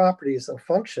the properties of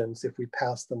functions if we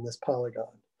pass them this polygon.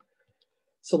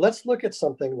 So let's look at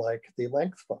something like the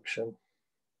length function,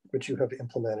 which you have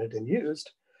implemented and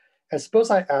used. And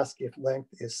suppose I ask if length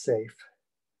is safe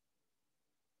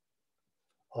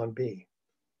on B.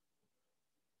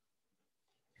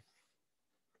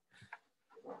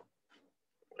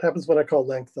 What happens when I call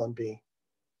length on B?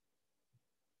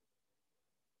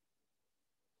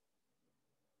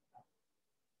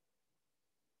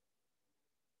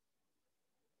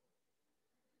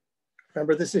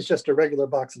 Remember, this is just a regular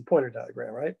box and pointer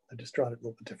diagram, right? I just drawn it a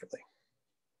little bit differently.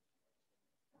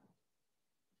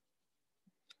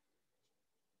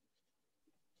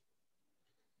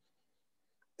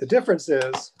 The difference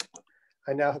is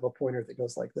I now have a pointer that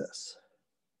goes like this.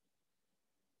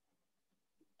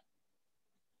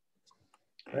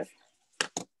 Right?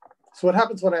 So what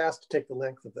happens when I ask to take the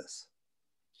length of this?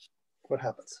 What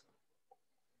happens?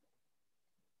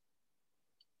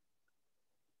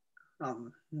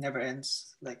 Never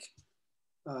ends, like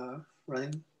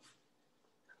running.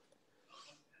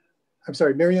 I'm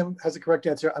sorry, Miriam has a correct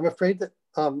answer. I'm afraid that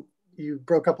you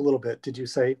broke up a little bit. Did you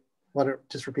say, want to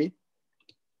just repeat?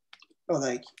 Oh,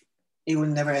 like it will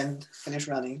never end, finish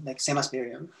running, like same as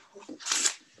Miriam.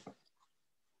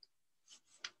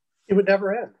 It would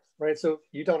never end, right? So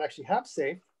you don't actually have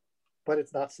safe, but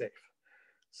it's not safe.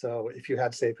 So if you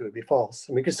had safe, it would be false.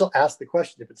 And we can still ask the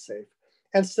question if it's safe.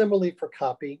 And similarly for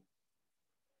copy,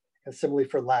 and similarly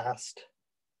for last.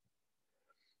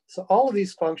 So all of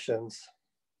these functions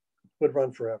would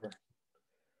run forever,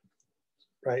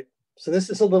 right? So this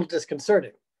is a little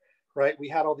disconcerting, right? We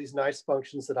had all these nice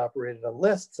functions that operated on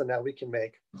lists, and now we can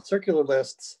make circular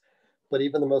lists, but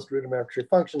even the most rudimentary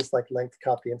functions like length,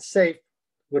 copy, and safe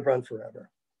would run forever.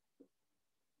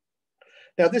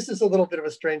 Now, this is a little bit of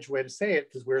a strange way to say it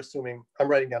because we're assuming I'm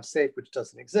writing down safe, which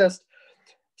doesn't exist.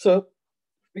 So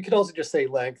we could also just say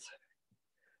length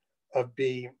of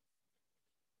B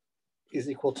is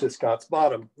equal to Scott's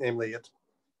bottom, namely it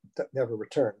never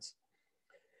returns.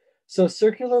 So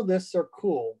circular lists are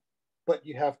cool, but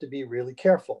you have to be really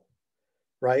careful,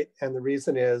 right? And the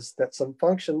reason is that some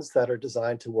functions that are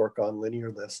designed to work on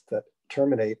linear lists that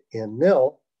terminate in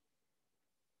nil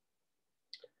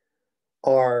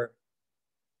are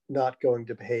not going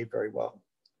to behave very well.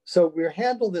 So we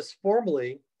handle this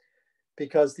formally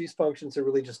because these functions are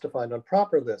really just defined on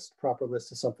proper list. Proper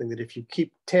list is something that if you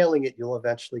keep tailing it, you'll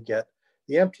eventually get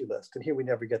the empty list. And here we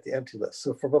never get the empty list.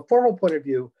 So from a formal point of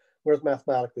view, we're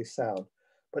mathematically sound.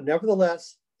 But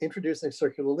nevertheless, introducing a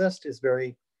circular list is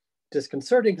very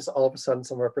disconcerting because all of a sudden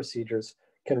some of our procedures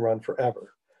can run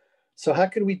forever. So how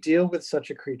can we deal with such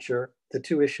a creature? The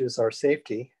two issues are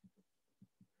safety.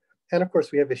 And of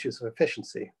course, we have issues of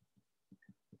efficiency.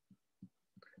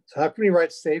 So how can we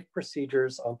write safe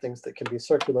procedures on things that can be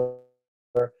circular?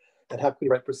 And how can we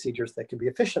write procedures that can be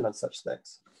efficient on such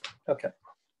things? Okay.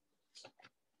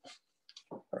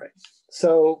 All right.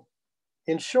 So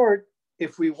in short,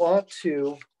 if we want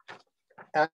to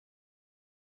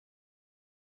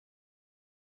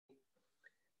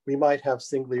we might have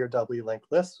singly or doubly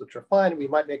linked lists, which are fine. We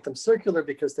might make them circular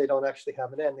because they don't actually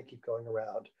have an end, they keep going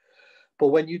around. But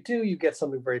when you do, you get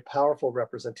something very powerful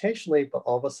representationally, but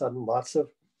all of a sudden lots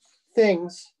of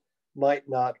things might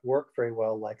not work very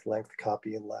well, like length,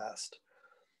 copy, and last.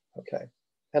 Okay.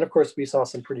 And of course, we saw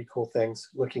some pretty cool things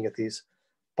looking at these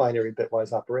binary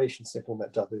bitwise operations to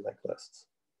implement doubly linked lists.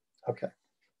 Okay.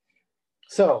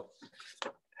 So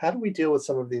how do we deal with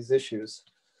some of these issues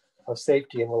of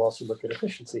safety? And we'll also look at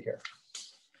efficiency here.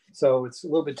 So it's a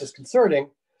little bit disconcerting.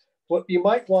 What you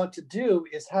might want to do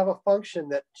is have a function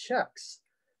that checks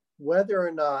whether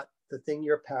or not the thing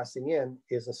you're passing in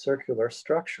is a circular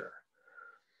structure,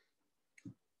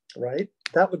 right?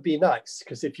 That would be nice,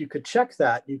 because if you could check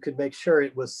that, you could make sure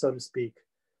it was, so to speak,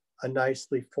 a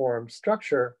nicely formed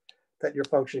structure that your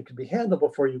function could be handled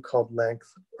before you called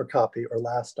length or copy or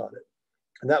last on it.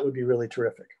 And that would be really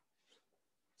terrific.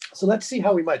 So let's see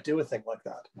how we might do a thing like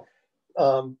that.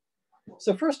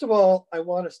 So first of all, I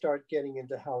want to start getting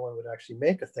into how one would actually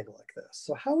make a thing like this.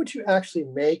 So how would you actually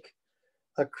make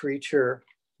a creature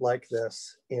like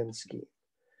this in Scheme?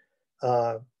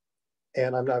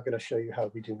 And I'm now going to show you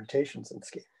how we do mutations in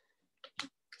Scheme.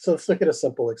 So let's look at a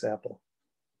simple example.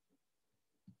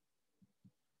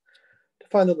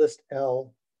 Define the list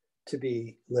L to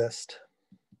be list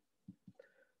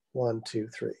 1, 2,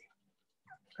 3.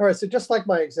 All right, so just like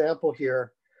my example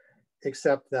here,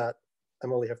 except that I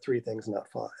only have 3 things, not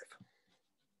 5.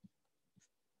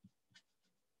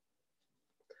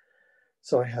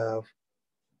 So I have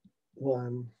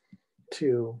 1,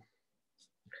 2,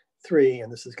 3,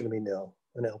 and this is going to be nil,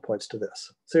 and L points to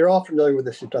this. So you're all familiar with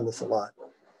this, you've done this a lot.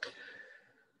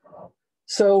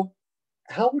 So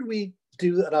how would we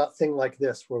do a thing like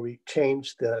this where we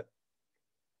change the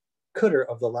coulter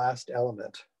of the last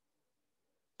element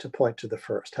to point to the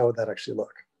first? How would that actually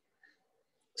look?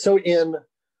 So in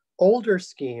older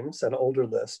schemes and older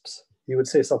lists, you would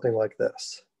say something like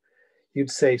this.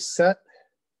 You'd say set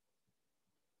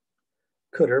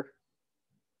coulter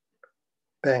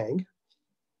bang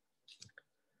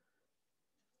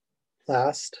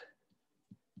last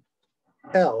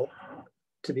L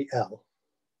to be L.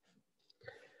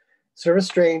 Sort of a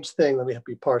strange thing. Let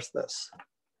me parse this.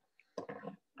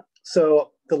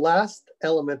 So the last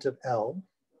element of L,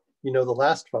 you know the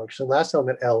last function, last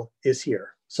element L is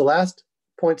here. So last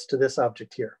points to this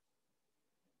object here.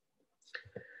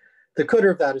 The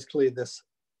coulter of that is clearly this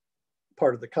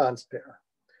part of the cons pair.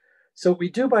 So what we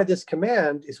do by this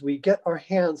command is we get our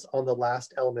hands on the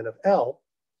last element of L,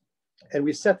 and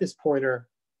we set this pointer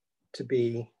to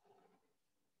be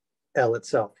L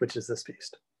itself, which is this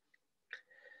piece.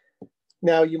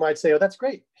 Now you might say, oh, that's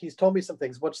great. He's told me some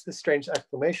things. What's this strange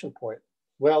exclamation point?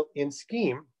 Well, in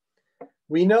Scheme,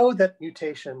 we know that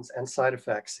mutations and side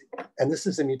effects, and this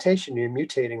is a mutation, you're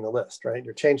mutating the list, right?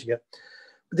 You're changing it.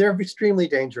 But they're extremely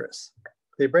dangerous.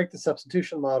 They break the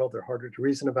substitution model. They're harder to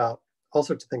reason about. All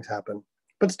sorts of things happen,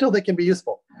 but still they can be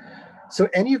useful. So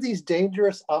any of these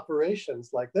dangerous operations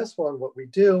like this one, what we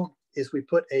do is we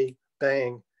put a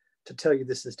bang to tell you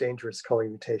this is dangerous calling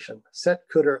mutation. Set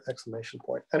coulter exclamation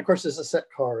point. And of course, there's a set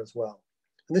car as well.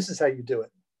 And this is how you do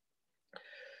it.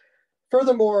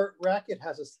 Furthermore, Racket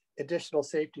has an additional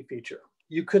safety feature.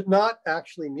 You could not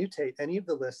actually mutate any of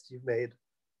the lists you've made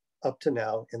up to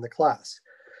now in the class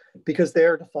because they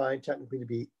are defined technically to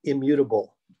be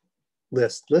immutable.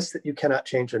 lists that you cannot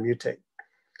change or mutate.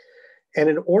 And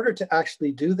in order to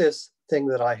actually do this thing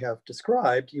that I have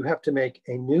described, you have to make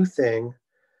a new thing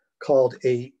called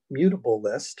a mutable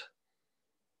list.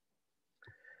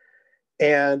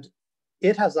 And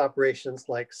it has operations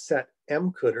like set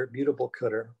mcooter, mutable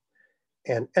cooter,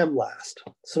 and mlast.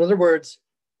 So in other words,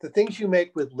 the things you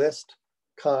make with list,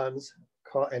 cons,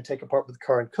 and take apart with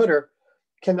car and cooter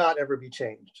cannot ever be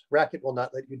changed. Racket will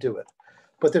not let you do it.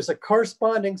 But there's a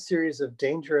corresponding series of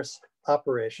dangerous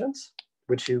operations,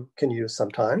 which you can use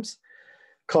sometimes,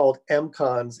 called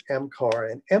mcons,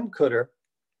 mcar, and mcooter,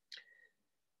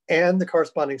 and the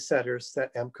corresponding setters,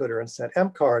 set mcooter and set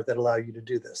mcar, that allow you to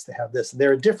do this. They have this. And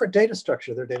they're a different data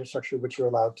structure. They're data structure which you're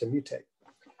allowed to mutate.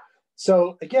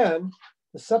 So again,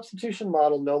 the substitution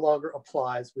model no longer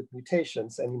applies with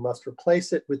mutations, and you must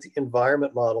replace it with the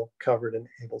environment model covered in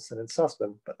Abelson and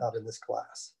Sussman, but not in this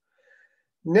class.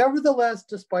 Nevertheless,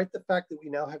 despite the fact that we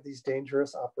now have these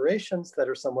dangerous operations that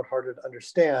are somewhat harder to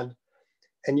understand,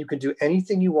 and you can do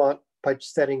anything you want by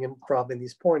setting and grabbing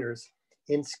these pointers,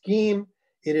 in Scheme,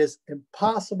 it is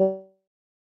impossible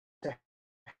to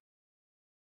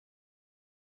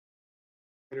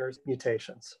have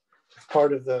mutations. It's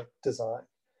part of the design.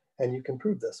 And you can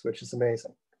prove this, which is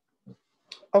amazing.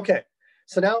 Okay,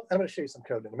 so now I'm going to show you some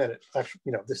code in a minute. Actually,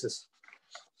 this is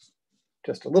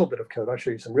just a little bit of code. I'll show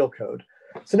you some real code.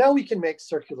 So now we can make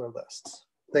circular lists,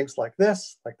 things like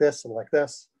this, and like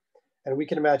this, and we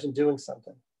can imagine doing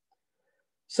something.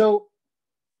 So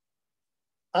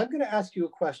I'm going to ask you a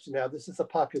question now. This is a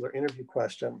popular interview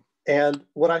question. And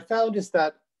what I found is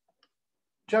that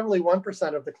generally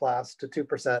 1% of the class to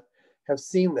 2% have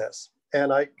seen this.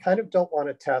 And I kind of don't want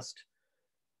to test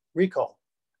recall,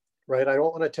 right? I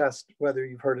don't want to test whether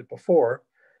you've heard it before.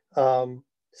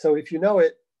 So if you know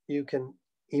it, you can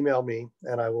email me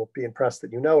and I will be impressed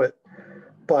that you know it.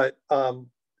 But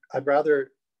I'd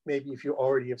rather maybe if you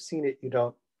already have seen it, you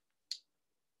don't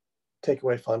take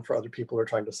away fun for other people who are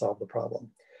trying to solve the problem.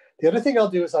 The other thing I'll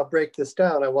do is I'll break this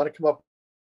down. I want to come up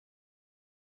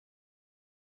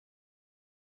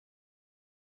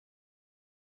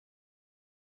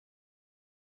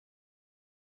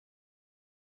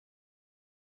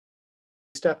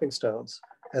stepping stones,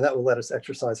 and that will let us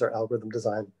exercise our algorithm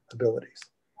design abilities.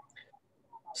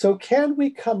 So can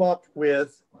we come up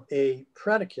with a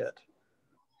predicate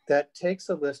that takes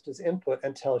a list as input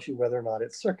and tells you whether or not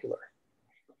it's circular?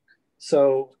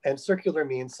 So, and circular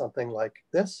means something like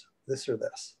this, this, or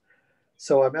this.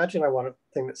 So imagine I want a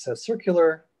thing that says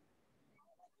circular,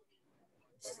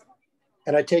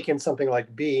 and I take in something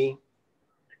like B,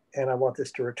 and I want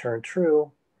this to return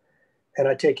true, and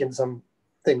I take in something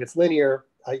that's linear,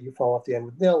 you fall off the end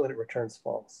with nil, and it returns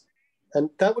false. And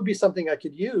that would be something I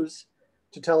could use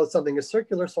to tell it something is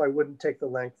circular, so I wouldn't take the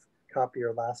length, copy,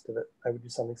 or last of it. I would do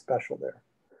something special there.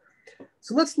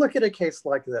 So let's look at a case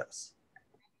like this.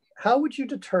 How would you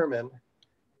determine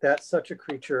that such a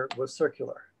creature was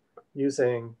circular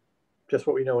using just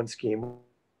what we know in Scheme?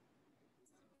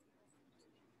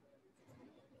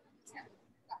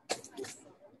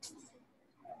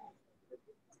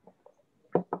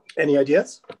 Any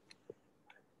ideas?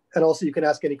 And also you can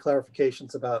ask any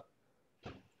clarifications about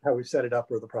how we've set it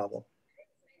up or the problem.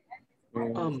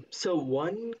 So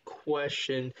one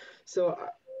question. So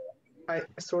I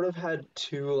sort of had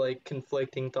two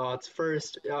conflicting thoughts.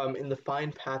 First, in the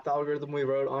find path algorithm we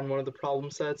wrote on one of the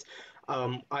problem sets,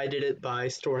 I did it by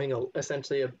storing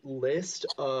essentially a list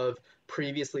of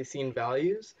previously seen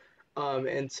values.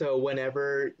 And so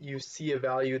whenever you see a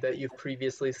value that you've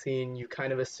previously seen, you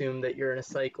kind of assume that you're in a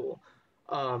cycle.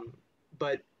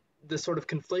 But the sort of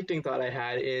conflicting thought I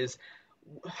had is,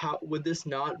 how would this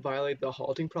not violate the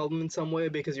halting problem in some way?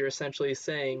 Because you're essentially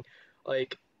saying,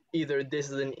 either this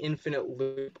is an infinite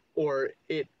loop or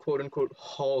it quote unquote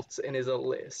halts and is a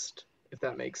list, if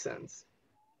that makes sense.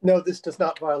 No, this does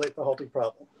not violate the halting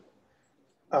problem.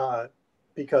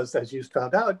 Because as you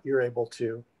found out, you're able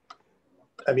to,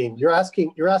 I mean, you're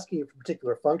asking if a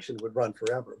particular function would run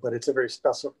forever, but it's a very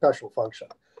special function.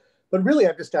 But really,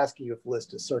 I'm just asking you if the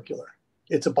list is circular.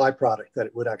 It's a byproduct that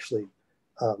it would actually,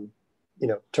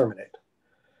 terminate.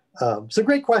 So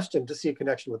great question to see a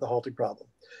connection with the halting problem.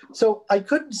 So I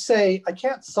can't say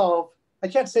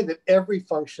that every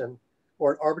function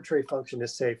or an arbitrary function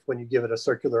is safe when you give it a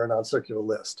circular or non-circular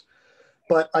list.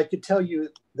 But I could tell you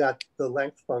that the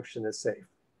length function is safe.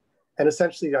 And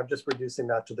essentially, I'm just reducing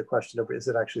that to the question of, is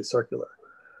it actually circular?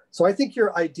 So I think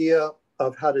your idea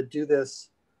of how to do this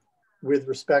with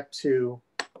respect to,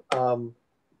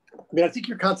 I think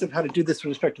your concept of how to do this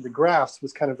with respect to the graphs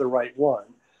was kind of the right one.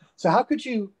 So how could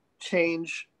you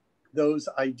change those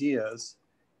ideas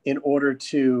in order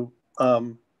to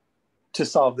to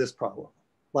solve this problem.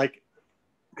 Like,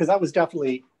 because that was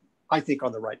definitely, I think,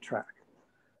 on the right track.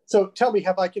 So tell me,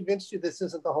 have I convinced you this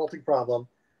isn't the halting problem?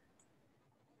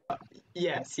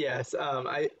 Yes.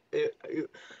 I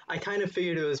kind of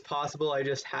figured it was possible. I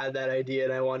just had that idea,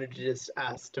 and I wanted to just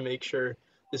ask to make sure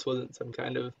this wasn't some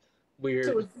kind of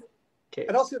weird case.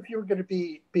 And also, if you were going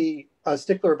to be a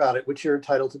stickler about it, which you're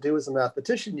entitled to do as a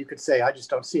mathematician, you could say, I just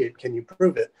don't see it. Can you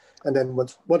prove it? And then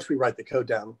once we write the code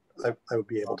down, I would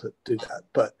be able to do that.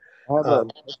 But I have a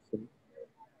question.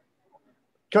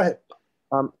 Go ahead.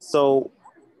 So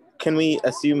can we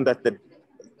assume that the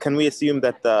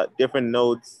different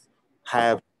nodes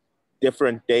have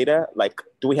different data? Like,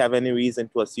 do we have any reason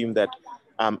to assume that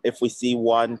if we see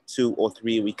 1, 2, or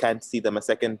 3, we can't see them a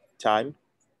second time?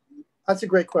 That's a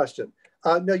great question.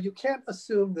 No, you can't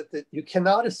assume you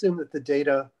cannot assume that the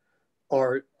data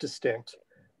are distinct,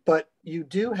 but you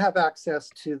do have access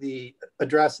to the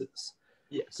addresses.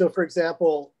 Yeah. So for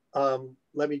example,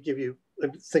 let me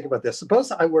think about this.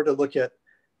 Suppose I were to look at,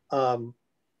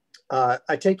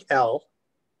 I take L,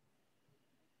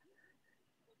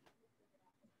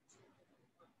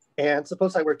 and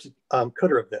suppose I were to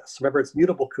Cutter of this. Remember, it's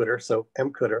mutable Cutter, so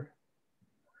M Cutter.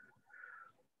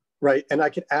 Right, and I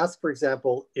could ask, for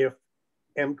example, if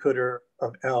M Cutter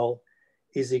of L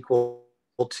is equal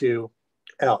to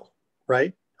L,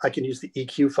 right? I can use the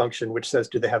EQ function, which says,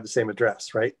 do they have the same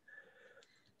address, right?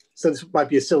 So this might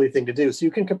be a silly thing to do. So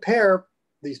you can compare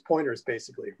these pointers,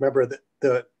 basically. Remember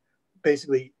that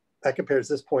basically that compares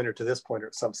this pointer to this pointer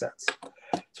in some sense.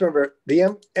 So remember,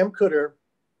 the M Cutter,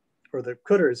 or the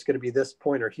Cutter, is going to be this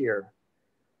pointer here,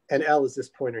 and L is this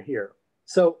pointer here.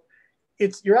 So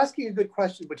you're asking a good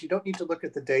question, but you don't need to look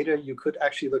at the data. You could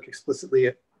actually look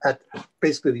explicitly at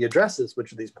basically the addresses,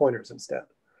 which are these pointers instead.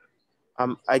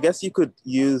 I guess you could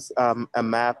use a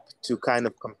map to kind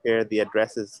of compare the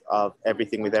addresses of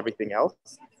everything with everything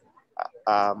else.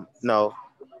 No,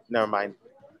 never mind.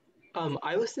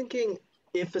 I was thinking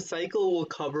if a cycle will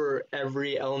cover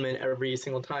every element every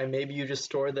single time, maybe you just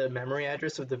store the memory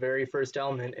address of the very first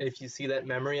element, and if you see that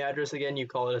memory address again, you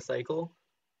call it a cycle.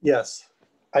 Yes,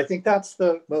 I think that's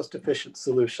the most efficient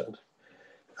solution.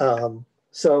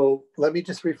 So let me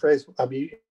just rephrase.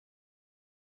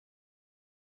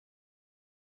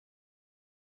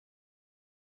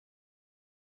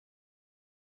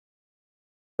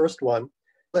 First one,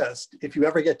 list, if you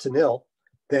ever get to nil,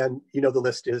 then you know the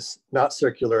list is not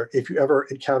circular. If you ever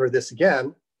encounter this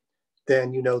again,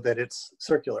 then you know that it's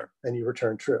circular and you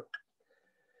return true.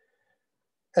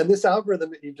 And this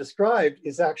algorithm that you've described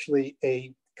is actually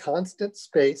a constant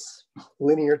space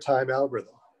linear time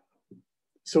algorithm.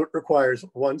 So it requires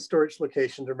one storage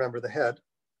location to remember the head,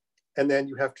 and then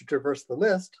you have to traverse the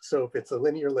list. So if it's a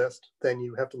linear list, then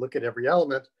you have to look at every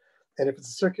element. And if it's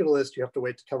a circular list, you have to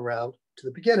wait to come around to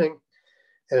the beginning,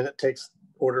 and it takes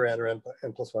order n or n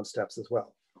plus 1 steps as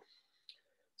well.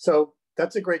 So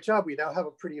that's a great job. We now have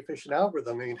a pretty efficient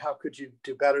algorithm. I mean, how could you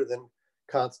do better than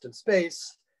constant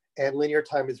space? And linear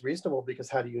time is reasonable because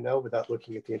how do you know without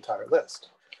looking at the entire list?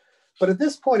 But at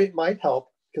this point, it might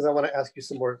help because I want to ask you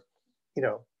some more,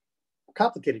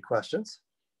 complicated questions.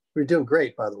 We're doing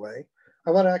great, by the way.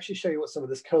 I want to actually show you what some of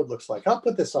this code looks like. I'll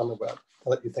put this on the web.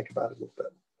 I'll let you think about it a little bit.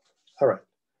 All right.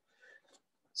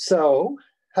 So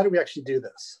how do we actually do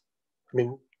this? I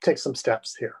mean, take some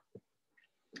steps here.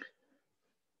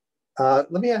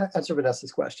 Let me answer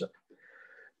Vanessa's question.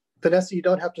 Vanessa, you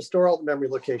don't have to store all the memory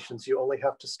locations. You only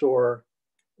have to store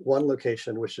one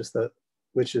location, which is the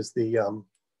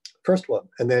first one.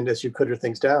 And then as you Cutter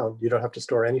things down, you don't have to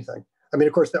store anything. I mean,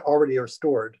 of course, they already are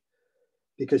stored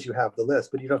because you have the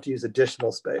list, but you don't have to use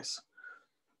additional space.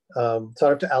 So I don't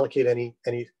have to allocate any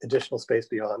additional space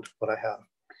beyond what I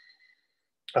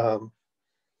have.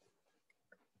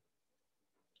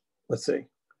 Let's see.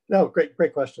 No,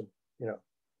 great question.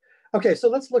 Okay, so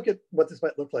let's look at what this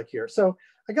might look like here. So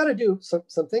I got to do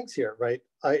some things here, right?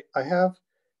 I have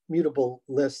mutable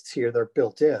lists here that are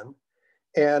built in,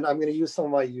 and I'm going to use some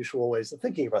of my usual ways of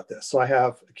thinking about this. So I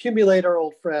have accumulator,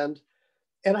 old friend,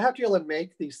 and I have to be able to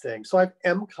make these things. So I have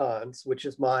mcons, which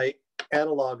is my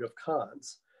analog of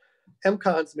cons.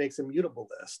 Mcons makes a mutable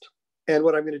list. And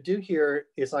what I'm going to do here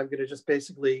is I'm going to just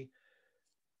basically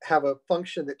have a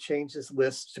function that changes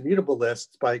lists to mutable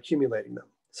lists by accumulating them.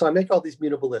 So I make all these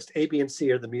mutable lists. A, B, and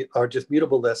C are just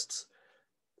mutable lists,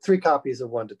 3 copies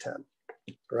of 1 to 10,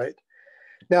 right?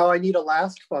 Now I need a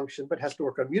last function, but it has to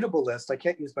work on mutable lists. I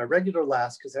can't use my regular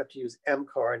last because I have to use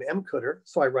mcar and mcutter.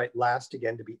 So I write last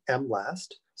again to be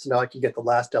mlast. So now I can get the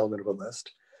last element of a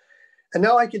list. And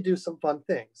now I can do some fun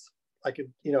things. I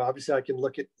could, obviously I can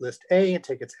look at list A and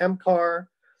take its mcar.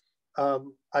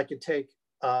 I can take,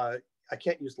 I I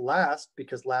can't use last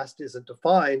because last isn't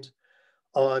defined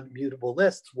on mutable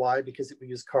lists. Why? Because we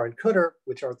use car and coulter,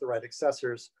 which aren't the right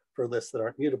accessors for lists that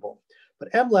aren't mutable.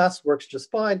 But mlast works just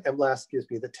fine. Mlast gives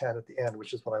me the 10 at the end,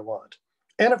 which is what I want.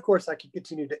 And of course, I can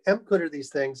continue to mcouter these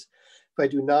things. If I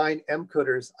do 9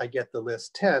 mcouters, I get the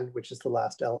list 10, which is the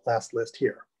last list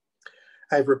here.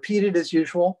 I've repeated as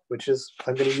usual, which is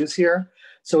I'm going to use here.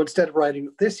 So instead of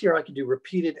writing this here, I can do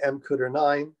repeated mcouter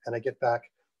 9, and I get back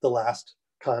the last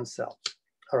con cell.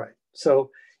 All right,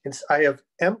 so I have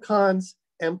mcons,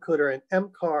 mcouter,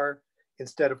 and mcar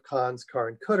instead of cons, car,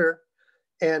 and coulter.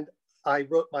 And I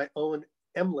wrote my own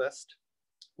mlist,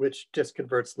 which just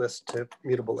converts lists to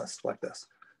mutable lists like this.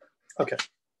 Okay,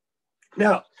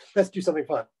 now let's do something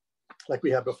fun like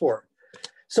we had before.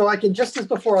 So I can, just as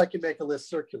before, I can make a list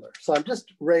circular. So I'm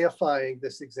just reifying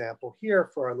this example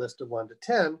here for our list of 1 to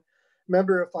 10.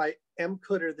 Remember, if I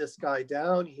mcouter this guy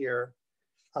down here,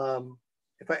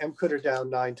 if I mcouter down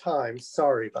 9 times,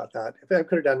 sorry about that. If I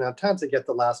mcouter down 9 times, I get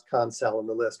the last con cell in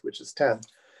the list, which is 10.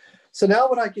 So now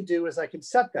what I can do is I can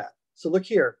set that. So look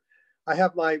here, I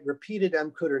have my repeated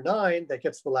mcouter 9 that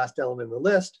gets the last element in the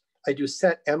list. I do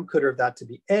set mcouter of that to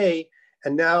be A,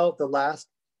 and now the last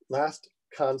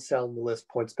con cell in the list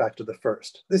points back to the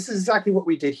first. This is exactly what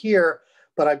we did here,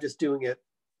 but I'm just doing it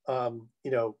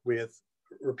with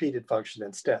repeated function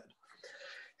instead.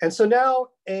 And so now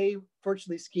a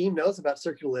virtually scheme knows about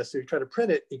circular lists. So you try to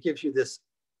print it, it gives you this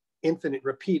infinite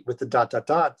repeat with the dot, dot,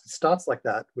 dot, dots like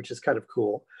that, which is kind of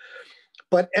cool.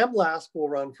 But mlast will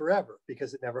run forever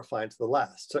because it never finds the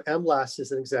last. So mlast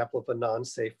is an example of a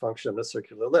non-safe function on a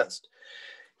circular list.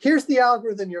 Here's the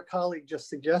algorithm your colleague just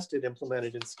suggested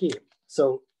implemented in Scheme.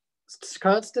 So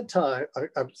constant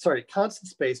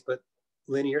space, but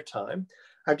linear time.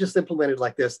 I've just implemented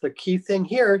like this. The key thing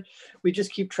here, we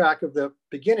just keep track of the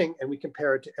beginning and we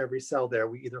compare it to every cell there.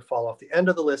 We either fall off the end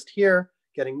of the list here,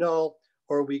 getting null,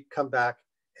 or we come back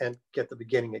and get the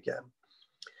beginning again.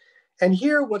 And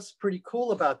here, what's pretty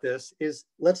cool about this is,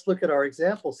 let's look at our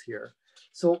examples here.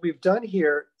 So what we've done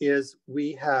here is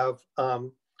we have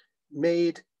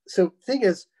so thing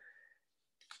is,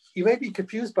 you may be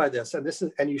confused by this,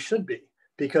 and you should be,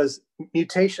 because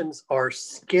mutations are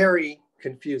scary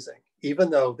confusing, even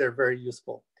though they're very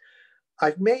useful.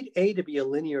 I've made A to be a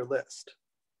linear list.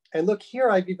 And look here,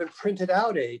 I've even printed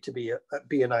out A to be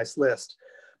a nice list.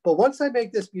 But once I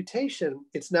make this mutation,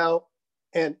 it's now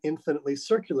an infinitely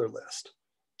circular list.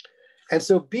 And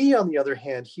so B, on the other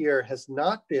hand, here has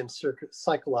not been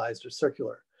cyclized or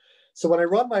circular. So when I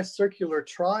run my circular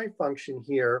try function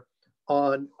here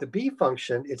on the B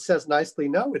function, it says nicely,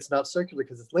 no, it's not circular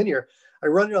because it's linear. I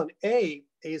run it on A,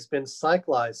 A has been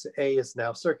cyclized, so A is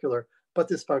now circular, but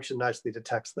this function nicely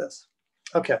detects this.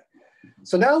 Okay,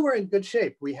 so now we're in good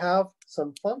shape. We have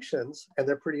some functions and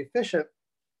they're pretty efficient.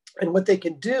 And what they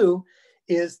can do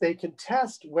is they can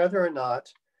test whether or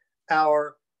not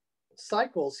our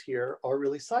cycles here are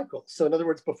really cycles. So in other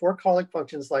words, before calling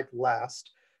functions like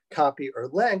last, copy, or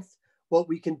length, what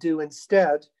we can do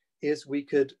instead is we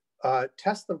could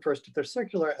test them first if they're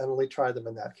circular and only try them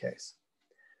in that case.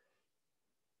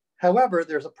 However,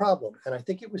 there's a problem, and I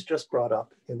think it was just brought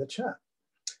up in the chat.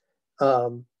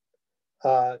 And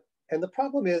the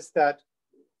problem is that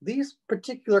these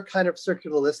particular kind of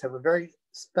circular lists have a very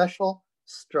special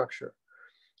structure,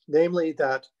 namely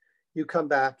that you come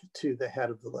back to the head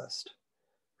of the list,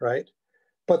 right?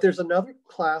 But there's another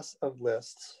class of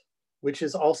lists, which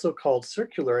is also called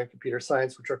circular in computer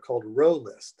science, which are called row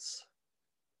lists.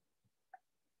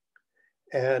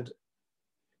 And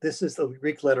this is the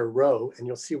Greek letter rho, and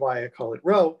you'll see why I call it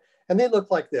row. And they look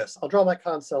like this. I'll draw my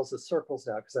con cells as circles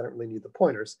now because I don't really need the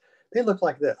pointers. They look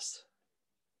like this.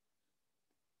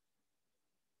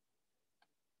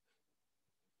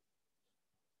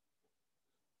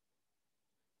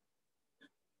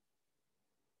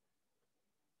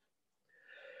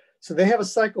 So they have a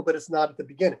cycle, but it's not at the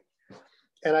beginning.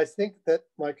 And I think that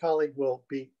my colleague will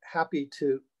be happy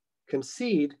to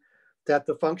concede that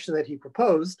the function that he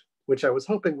proposed, which I was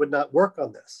hoping would not work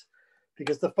on this,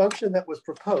 because the function that was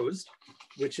proposed,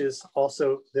 which is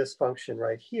also this function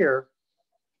right here,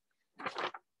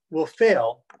 will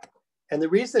fail. And the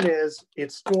reason is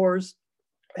it stores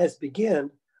as begin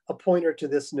a pointer to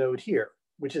this node here,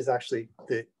 which is actually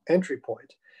the entry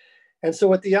point. And so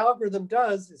what the algorithm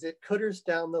does is it couters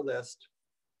down the list,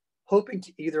 hoping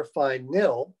to either find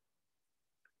nil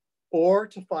or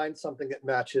to find something that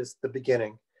matches the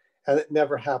beginning, and it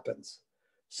never happens.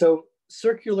 So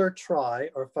circular try,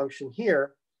 our function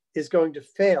here, is going to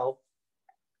fail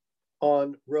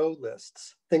on row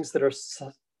lists, things that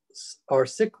are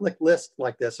cyclic lists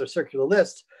like this, or circular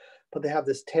lists, but they have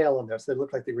this tail on there, so they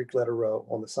look like the Greek letter rho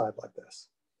on the side like this.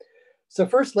 So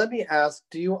first, let me ask,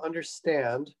 do you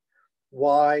understand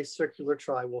why circular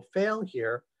trie will fail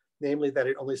here? Namely that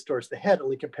it only stores the head,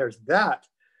 only compares that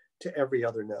to every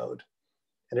other node,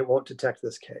 and it won't detect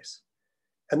this case.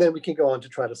 And then we can go on to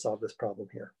try to solve this problem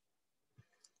here.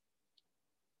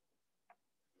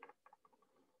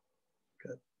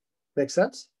 Good. Make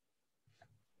sense?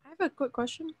 I have a quick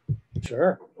question.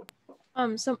 Sure.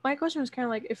 So my question was kind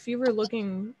of like, if you were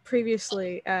looking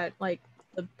previously at like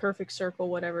the perfect circle,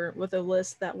 whatever, with a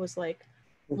list that was like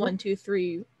 1, 2,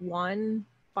 3, 1,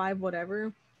 5,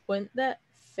 whatever, wouldn't that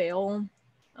fail?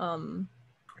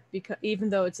 Because even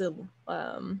though it's a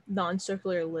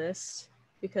non-circular list,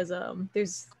 because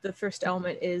there's the first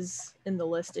element is in the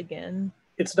list again.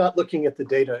 It's not looking at the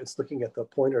data, it's looking at the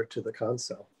pointer to the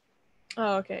console.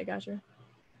 Oh, okay, gotcha.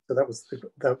 So that was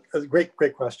a great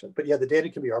question. But yeah, the data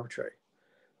can be arbitrary.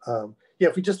 Yeah,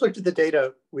 if we just looked at the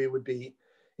data, we would be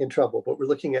in trouble. But we're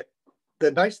looking at,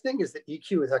 the nice thing is that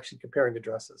EQ is actually comparing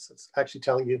addresses. It's actually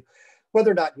telling you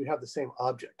whether or not you have the same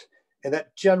object. And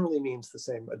that generally means the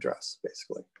same address,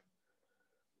 basically.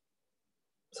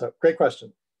 So great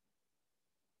question.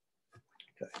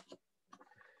 Okay.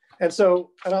 And so,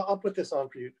 and I'll put this on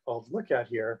for you all to look at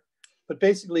here. But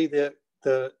basically,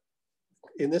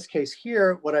 in this case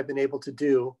here, what I've been able to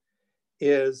do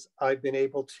is I've been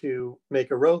able to make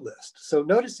a row list. So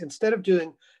notice instead of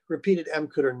doing repeated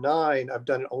mcooter 9, I've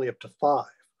done it only up to 5.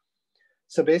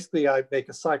 So basically I make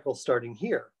a cycle starting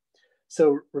here.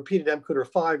 So repeated mcooter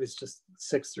 5 is just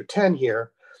 6 through 10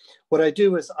 here. What I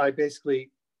do is I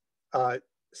basically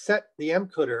set the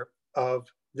mcooter of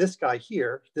this guy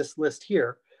here, this list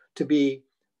here, to be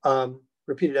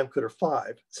repeated mcooter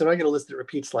 5. So now I get a list that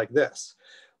repeats like this.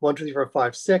 1, 2, 3, 4,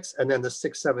 5, 6, and then the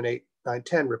 6, 7, 8, 9,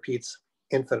 10 repeats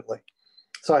infinitely.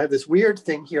 So I have this weird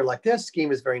thing here like this.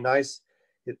 Scheme is very nice.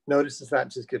 It notices that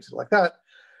and just gives it like that.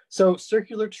 So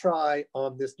circular trie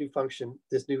on this new function,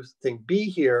 this new thing B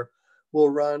here, will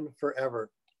run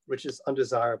forever, which is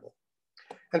undesirable.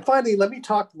 And finally, let me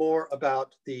talk more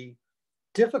about the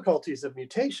difficulties of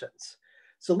mutations.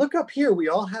 So look up here, we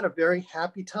all had a very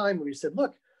happy time when we said,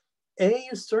 look, A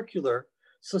is circular,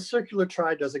 so circular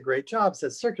trie does a great job, it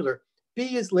says circular.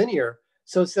 B is linear,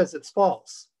 so it says it's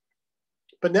false.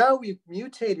 But now we've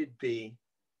mutated B,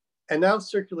 and now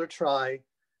circular trie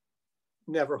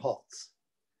never halts,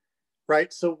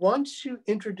 right? So once you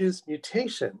introduce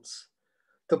mutations,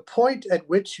 the point at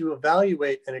which you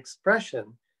evaluate an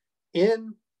expression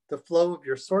in the flow of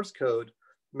your source code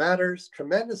matters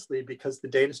tremendously because the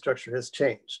data structure has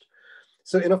changed.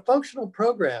 So in a functional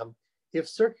program, if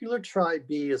circular trie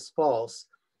B is false,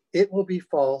 it will be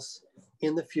false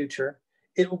in the future.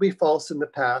 It will be false in the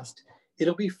past.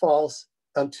 It'll be false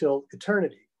until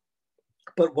eternity.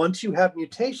 But once you have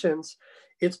mutations,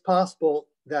 it's possible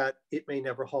that it may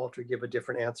never halt or give a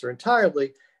different answer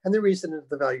entirely. And the reason is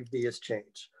the value of B has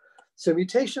changed. So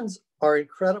mutations are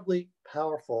incredibly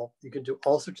powerful. You can do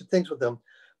all sorts of things with them,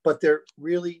 but they're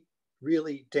really,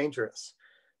 really dangerous.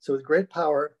 So with great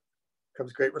power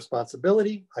comes great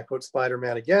responsibility. I quote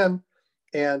Spider-Man again.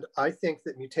 And I think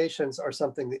that mutations are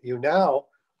something that you now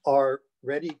are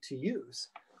ready to use,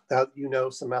 that you know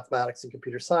some mathematics and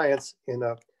computer science in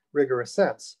a rigorous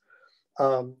sense.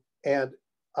 And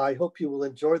I hope you will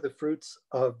enjoy the fruits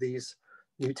of these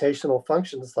mutational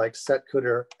functions like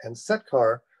setcooter and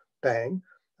setcar bang.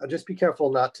 Just be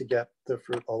careful not to get the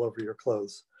fruit all over your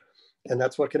clothes. And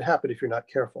that's what can happen if you're not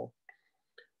careful.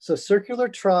 So circular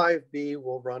trie of B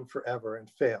will run forever and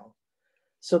fail.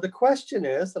 So the question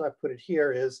is, and I put it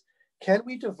here, is can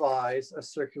we devise a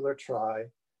circular trie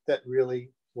that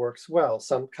really works well?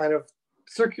 Some kind of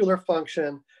circular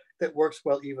function that works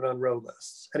well even on row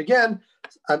lists. And again,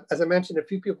 as I mentioned, a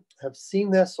few people have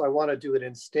seen this, so I want to do it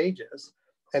in stages.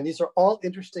 And these are all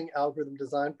interesting algorithm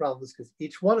design problems because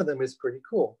each one of them is pretty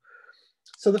cool.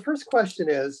 So the first question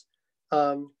is,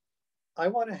 I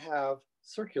want to have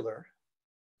circular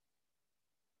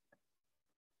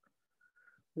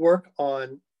work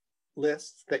on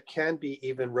lists that can be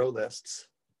even row lists,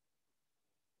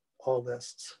 all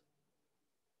lists,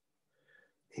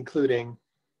 including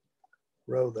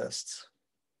row lists.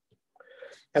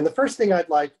 And the first thing I'd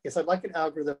like an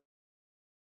algorithm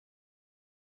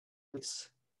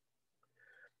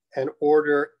and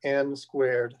order n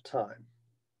squared time.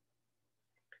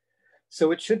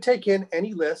 So it should take in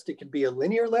any list. It can be a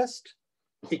linear list.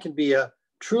 It can be a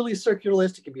truly circular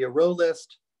list. It can be a row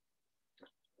list.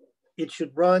 It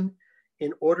should run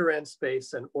in order n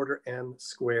space and order n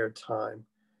squared time.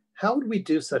 How would we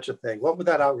do such a thing? What would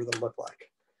that algorithm look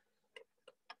like?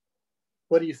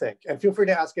 What do you think? And feel free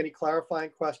to ask any clarifying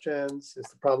questions. Is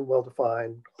the problem well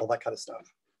defined? All that kind of stuff.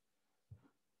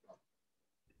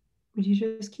 Would you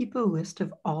just keep a list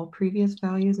of all previous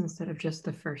values instead of just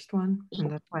the first one?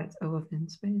 And that's why it's O of n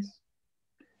space?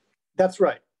 That's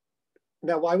right.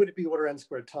 Now, why would it be order n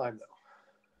squared time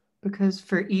though? Because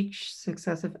for each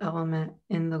successive element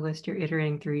in the list you're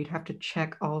iterating through, you'd have to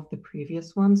check all of the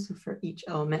previous ones. So for each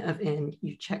element of n,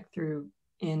 you check through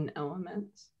n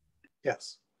elements.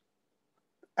 Yes,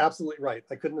 absolutely right.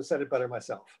 I couldn't have said it better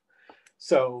myself.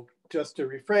 So just to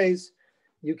rephrase,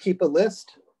 you keep a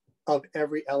list of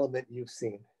every element you've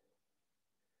seen.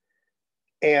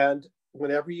 And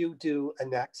whenever you do a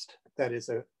next, that is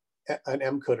an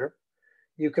mcooter,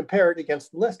 you compare it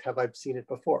against the list. Have I seen it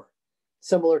before?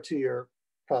 Similar to your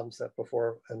problem set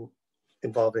before and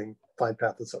involving find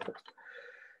path and so forth.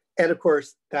 And of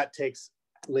course, that takes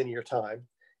linear time.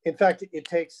 In fact,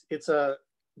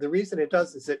 the reason it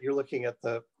does is that you're looking at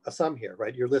a sum here,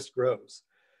 right? Your list grows.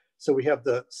 So we have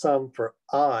the sum for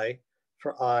I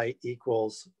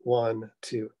equals 1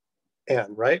 to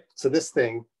n, right? So this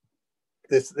thing,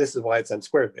 this is why it's n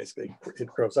squared, basically. It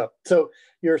grows up. So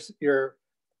your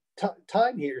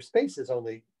time here, your space is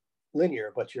only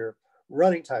linear, but your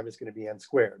running time is going to be n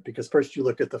squared, because first you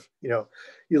look at you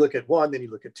look at 1, then you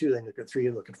look at 2, then you look at 3,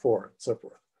 and look at 4, and so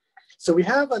forth. So we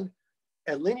have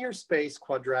a linear space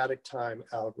quadratic time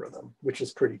algorithm, which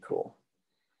is pretty cool.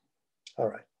 All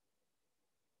right.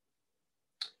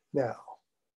 Now,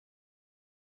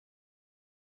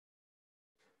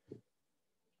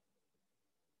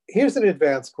 here's an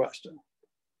advanced question.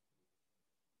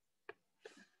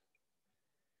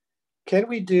 Can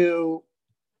we do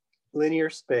linear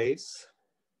space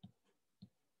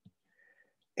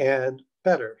and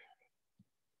better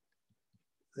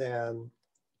than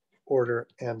order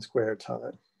n squared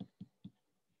time?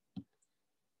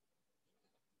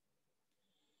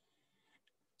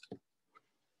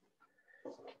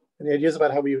 Any ideas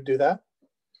about how we would do that?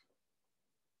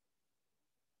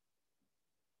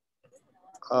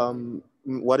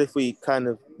 What if we kind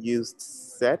of used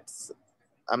sets?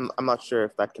 I'm not sure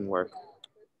if that can work.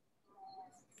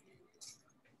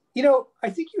 You know, I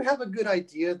think you have a good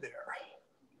idea there.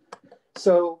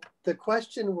 So the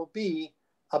question will be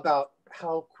about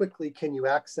how quickly can you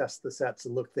access the sets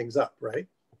and look things up, right?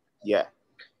 Yeah.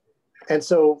 And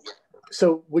so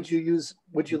would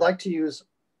you like to use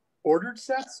ordered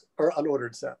sets or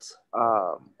unordered sets?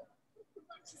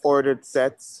 Ordered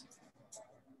sets.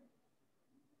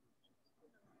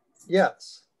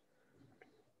 Yes.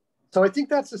 So I think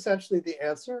that's essentially the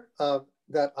answer.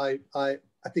 That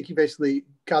I think you basically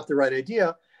got the right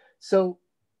idea. So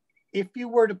if you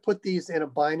were to put these in a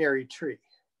binary tree,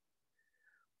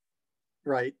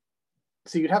 right?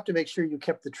 So you'd have to make sure you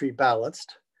kept the tree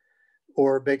balanced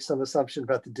or make some assumption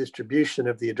about the distribution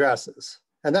of the addresses.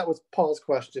 And that was Paul's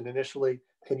question initially.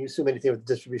 Can you assume anything with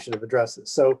the distribution of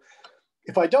addresses? So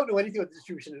if I don't know anything with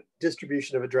the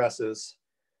distribution of addresses,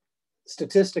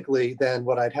 statistically, then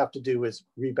what I'd have to do is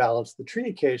rebalance the tree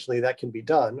occasionally. That can be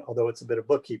done, although it's a bit of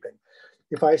bookkeeping.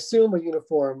 If I assume a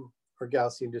uniform or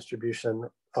Gaussian distribution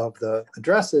of the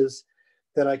addresses,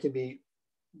 then I can be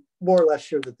more or less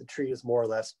sure that the tree is more or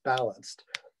less balanced.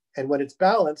 And when it's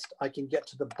balanced, I can get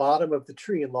to the bottom of the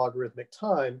tree in logarithmic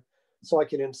time, so I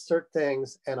can insert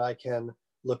things and I can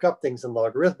look up things in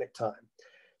logarithmic time.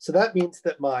 So that means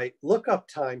that my lookup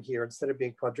time here, instead of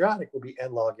being quadratic, will be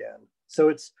n log n. So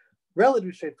it's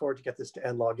relatively straightforward to get this to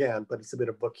n log n, but it's a bit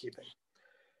of bookkeeping.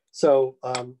 So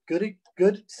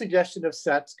good suggestion of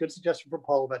sets, good suggestion from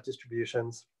Paul about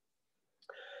distributions.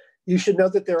 You should know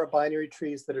that there are binary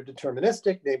trees that are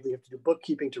deterministic, namely you have to do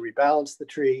bookkeeping to rebalance the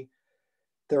tree.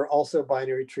 There are also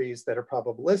binary trees that are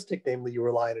probabilistic, namely you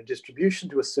rely on a distribution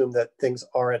to assume that things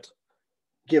aren't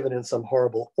given in some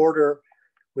horrible order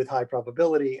with high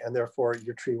probability, and therefore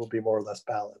your tree will be more or less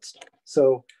balanced.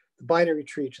 So the binary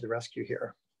tree to the rescue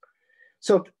here.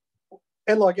 So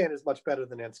n log n is much better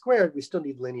than n squared. We still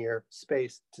need linear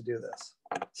space to do this.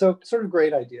 So sort of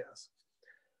great ideas.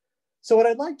 So what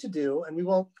I'd like to do, and we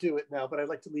won't do it now, but I'd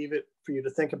like to leave it for you to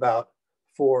think about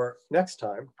for next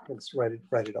time. Let's write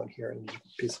it on here in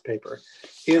a piece of paper,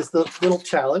 is the little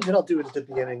challenge, and I'll do it at the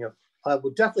beginning of, I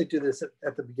will definitely do this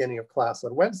at the beginning of class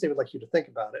on Wednesday. I'd like you to think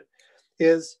about it,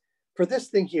 is for this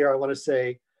thing here, I want to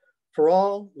say for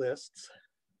all lists,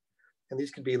 and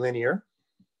these could be linear,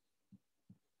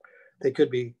 they could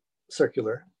be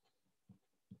circular,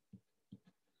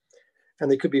 and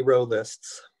they could be row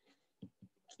lists.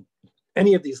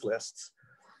 Any of these lists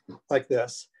like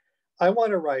this, I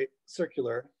want to write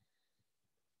circular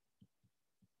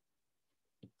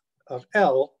of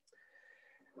L.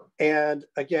 And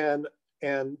again,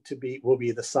 n will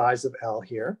be the size of L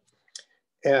here,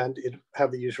 and it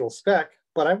have the usual spec,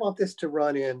 but I want this to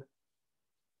run in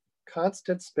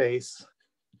constant space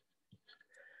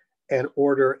and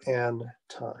order n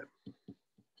time.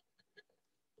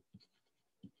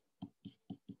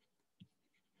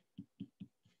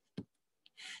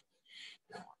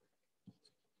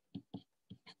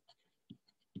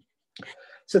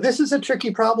 So this is a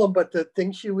tricky problem, but the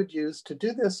things you would use to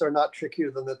do this are not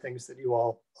trickier than the things that you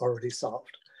all already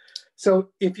solved. So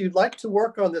if you'd like to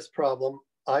work on this problem,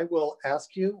 I will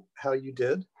ask you how you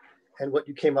did and what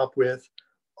you came up with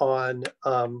on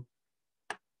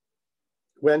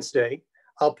Wednesday.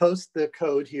 I'll post the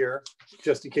code here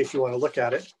just in case you want to look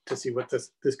at it to see what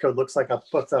this code looks like. I'll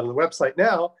post that on the website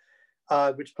now,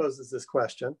 which poses this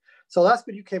question. So I'll ask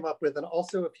what you came up with, and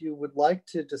also if you would like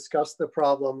to discuss the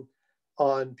problem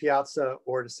on Piazza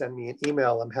or to send me an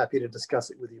email, I'm happy to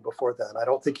discuss it with you before then. I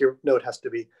don't think your note has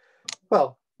to be,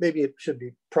 well, maybe it should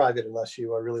be private unless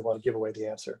you really want to give away the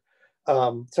answer.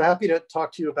 So happy to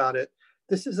talk to you about it.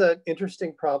 This is an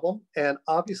interesting problem, and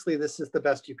obviously this is the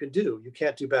best you can do. You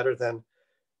can't do better than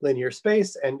linear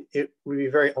space, and it would be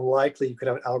very unlikely you could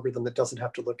have an algorithm that doesn't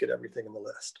have to look at everything in the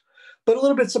list. But a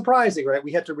little bit surprising, right?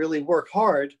 We had to really work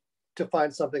hard to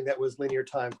find something that was linear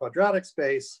time quadratic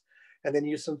space, and then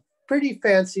use some pretty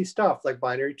fancy stuff like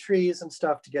binary trees and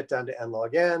stuff to get down to n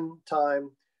log n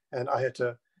time. And I had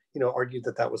to, argue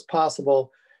that that was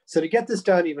possible. So to get this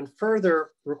down even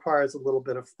further requires a little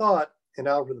bit of thought in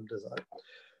algorithm design.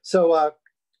 So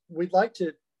we'd like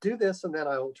to do this, and then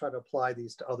I will try to apply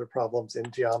these to other problems in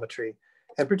geometry,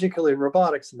 and particularly in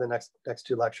robotics in the next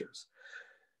two lectures.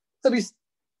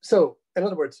 So in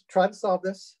other words, try to solve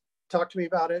this. Talk to me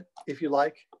about it if you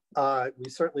like. We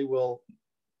certainly will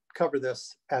cover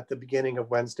this at the beginning of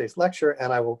Wednesday's lecture,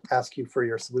 and I will ask you for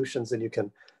your solutions and you can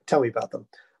tell me about them.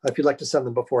 If you'd like to send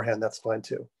them beforehand, that's fine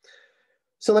too.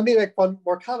 So let me make one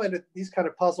more comment. These kind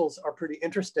of puzzles are pretty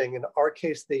interesting. In our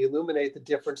case, they illuminate the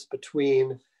difference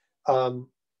between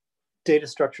data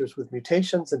structures with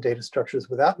mutations and data structures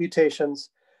without mutations.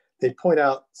 They point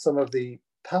out some of the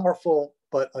powerful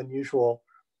but unusual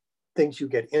things you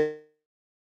get in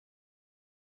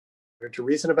to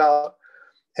reason about,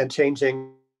 and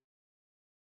changing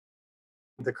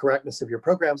the correctness of your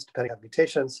programs depending on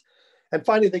mutations. And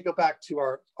finally, they go back to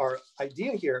our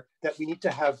idea here that we need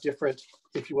to have different,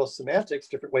 if you will, semantics,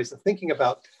 different ways of thinking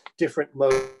about different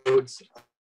modes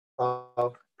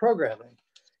of programming.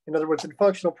 In other words, in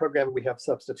functional programming, we have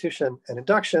substitution and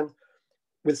induction.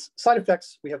 With side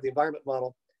effects, we have the environment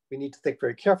model. We need to think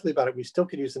very carefully about it. We still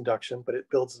could use induction, but it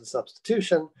builds in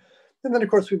substitution. And then, of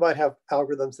course, we might have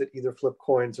algorithms that either flip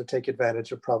coins or take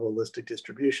advantage of probabilistic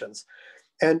distributions.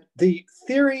 And the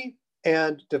theory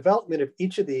and development of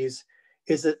each of these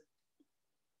is that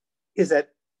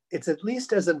it's at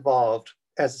least as involved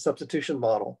as a substitution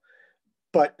model.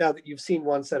 But now that you've seen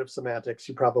one set of semantics,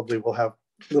 you probably will have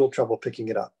little trouble picking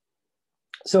it up.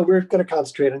 So we're going to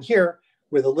concentrate on here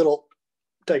with a little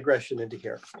digression into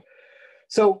here.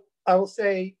 So I will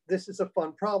say this is a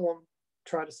fun problem.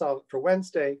 Try to solve it for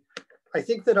Wednesday. I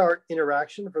think that our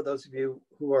interaction, for those of you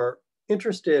who are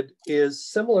interested, is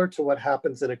similar to what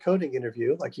happens in a coding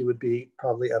interview. Like you would be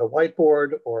probably at a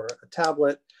whiteboard or a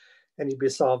tablet, and you'd be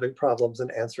solving problems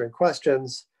and answering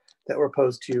questions that were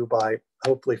posed to you by a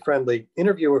hopefully friendly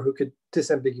interviewer who could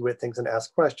disambiguate things and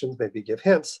ask questions, maybe give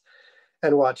hints,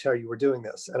 and watch how you were doing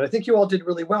this. And I think you all did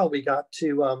really well. We got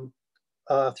to,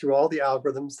 through all the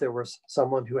algorithms, there was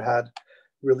someone who had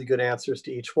really good answers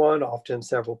to each one, often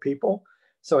several people.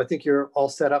 So I think you're all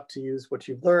set up to use what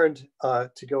you've learned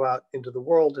to go out into the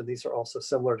world. And these are also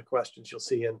similar to questions you'll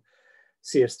see in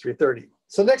CS330.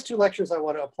 So next two lectures, I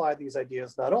want to apply these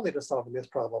ideas not only to solving this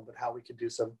problem, but how we can do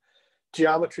some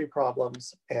geometry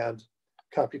problems and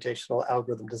computational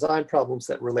algorithm design problems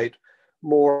that relate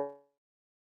more,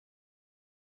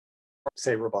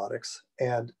 say, robotics,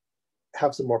 and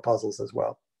have some more puzzles as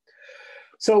well.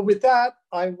 So with that,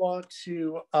 I want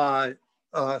to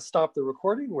stop the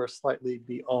recording. We're slightly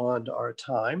beyond our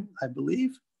time, I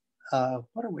believe.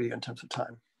 What are we in terms of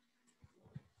time?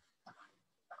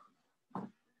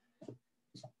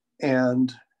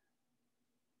 And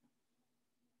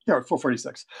yeah, we're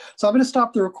 4:46. So I'm going to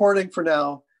stop the recording for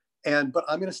now, but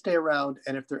I'm going to stay around.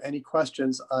 And if there are any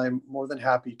questions, I'm more than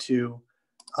happy to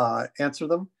answer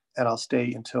them. And I'll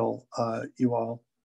stay until you all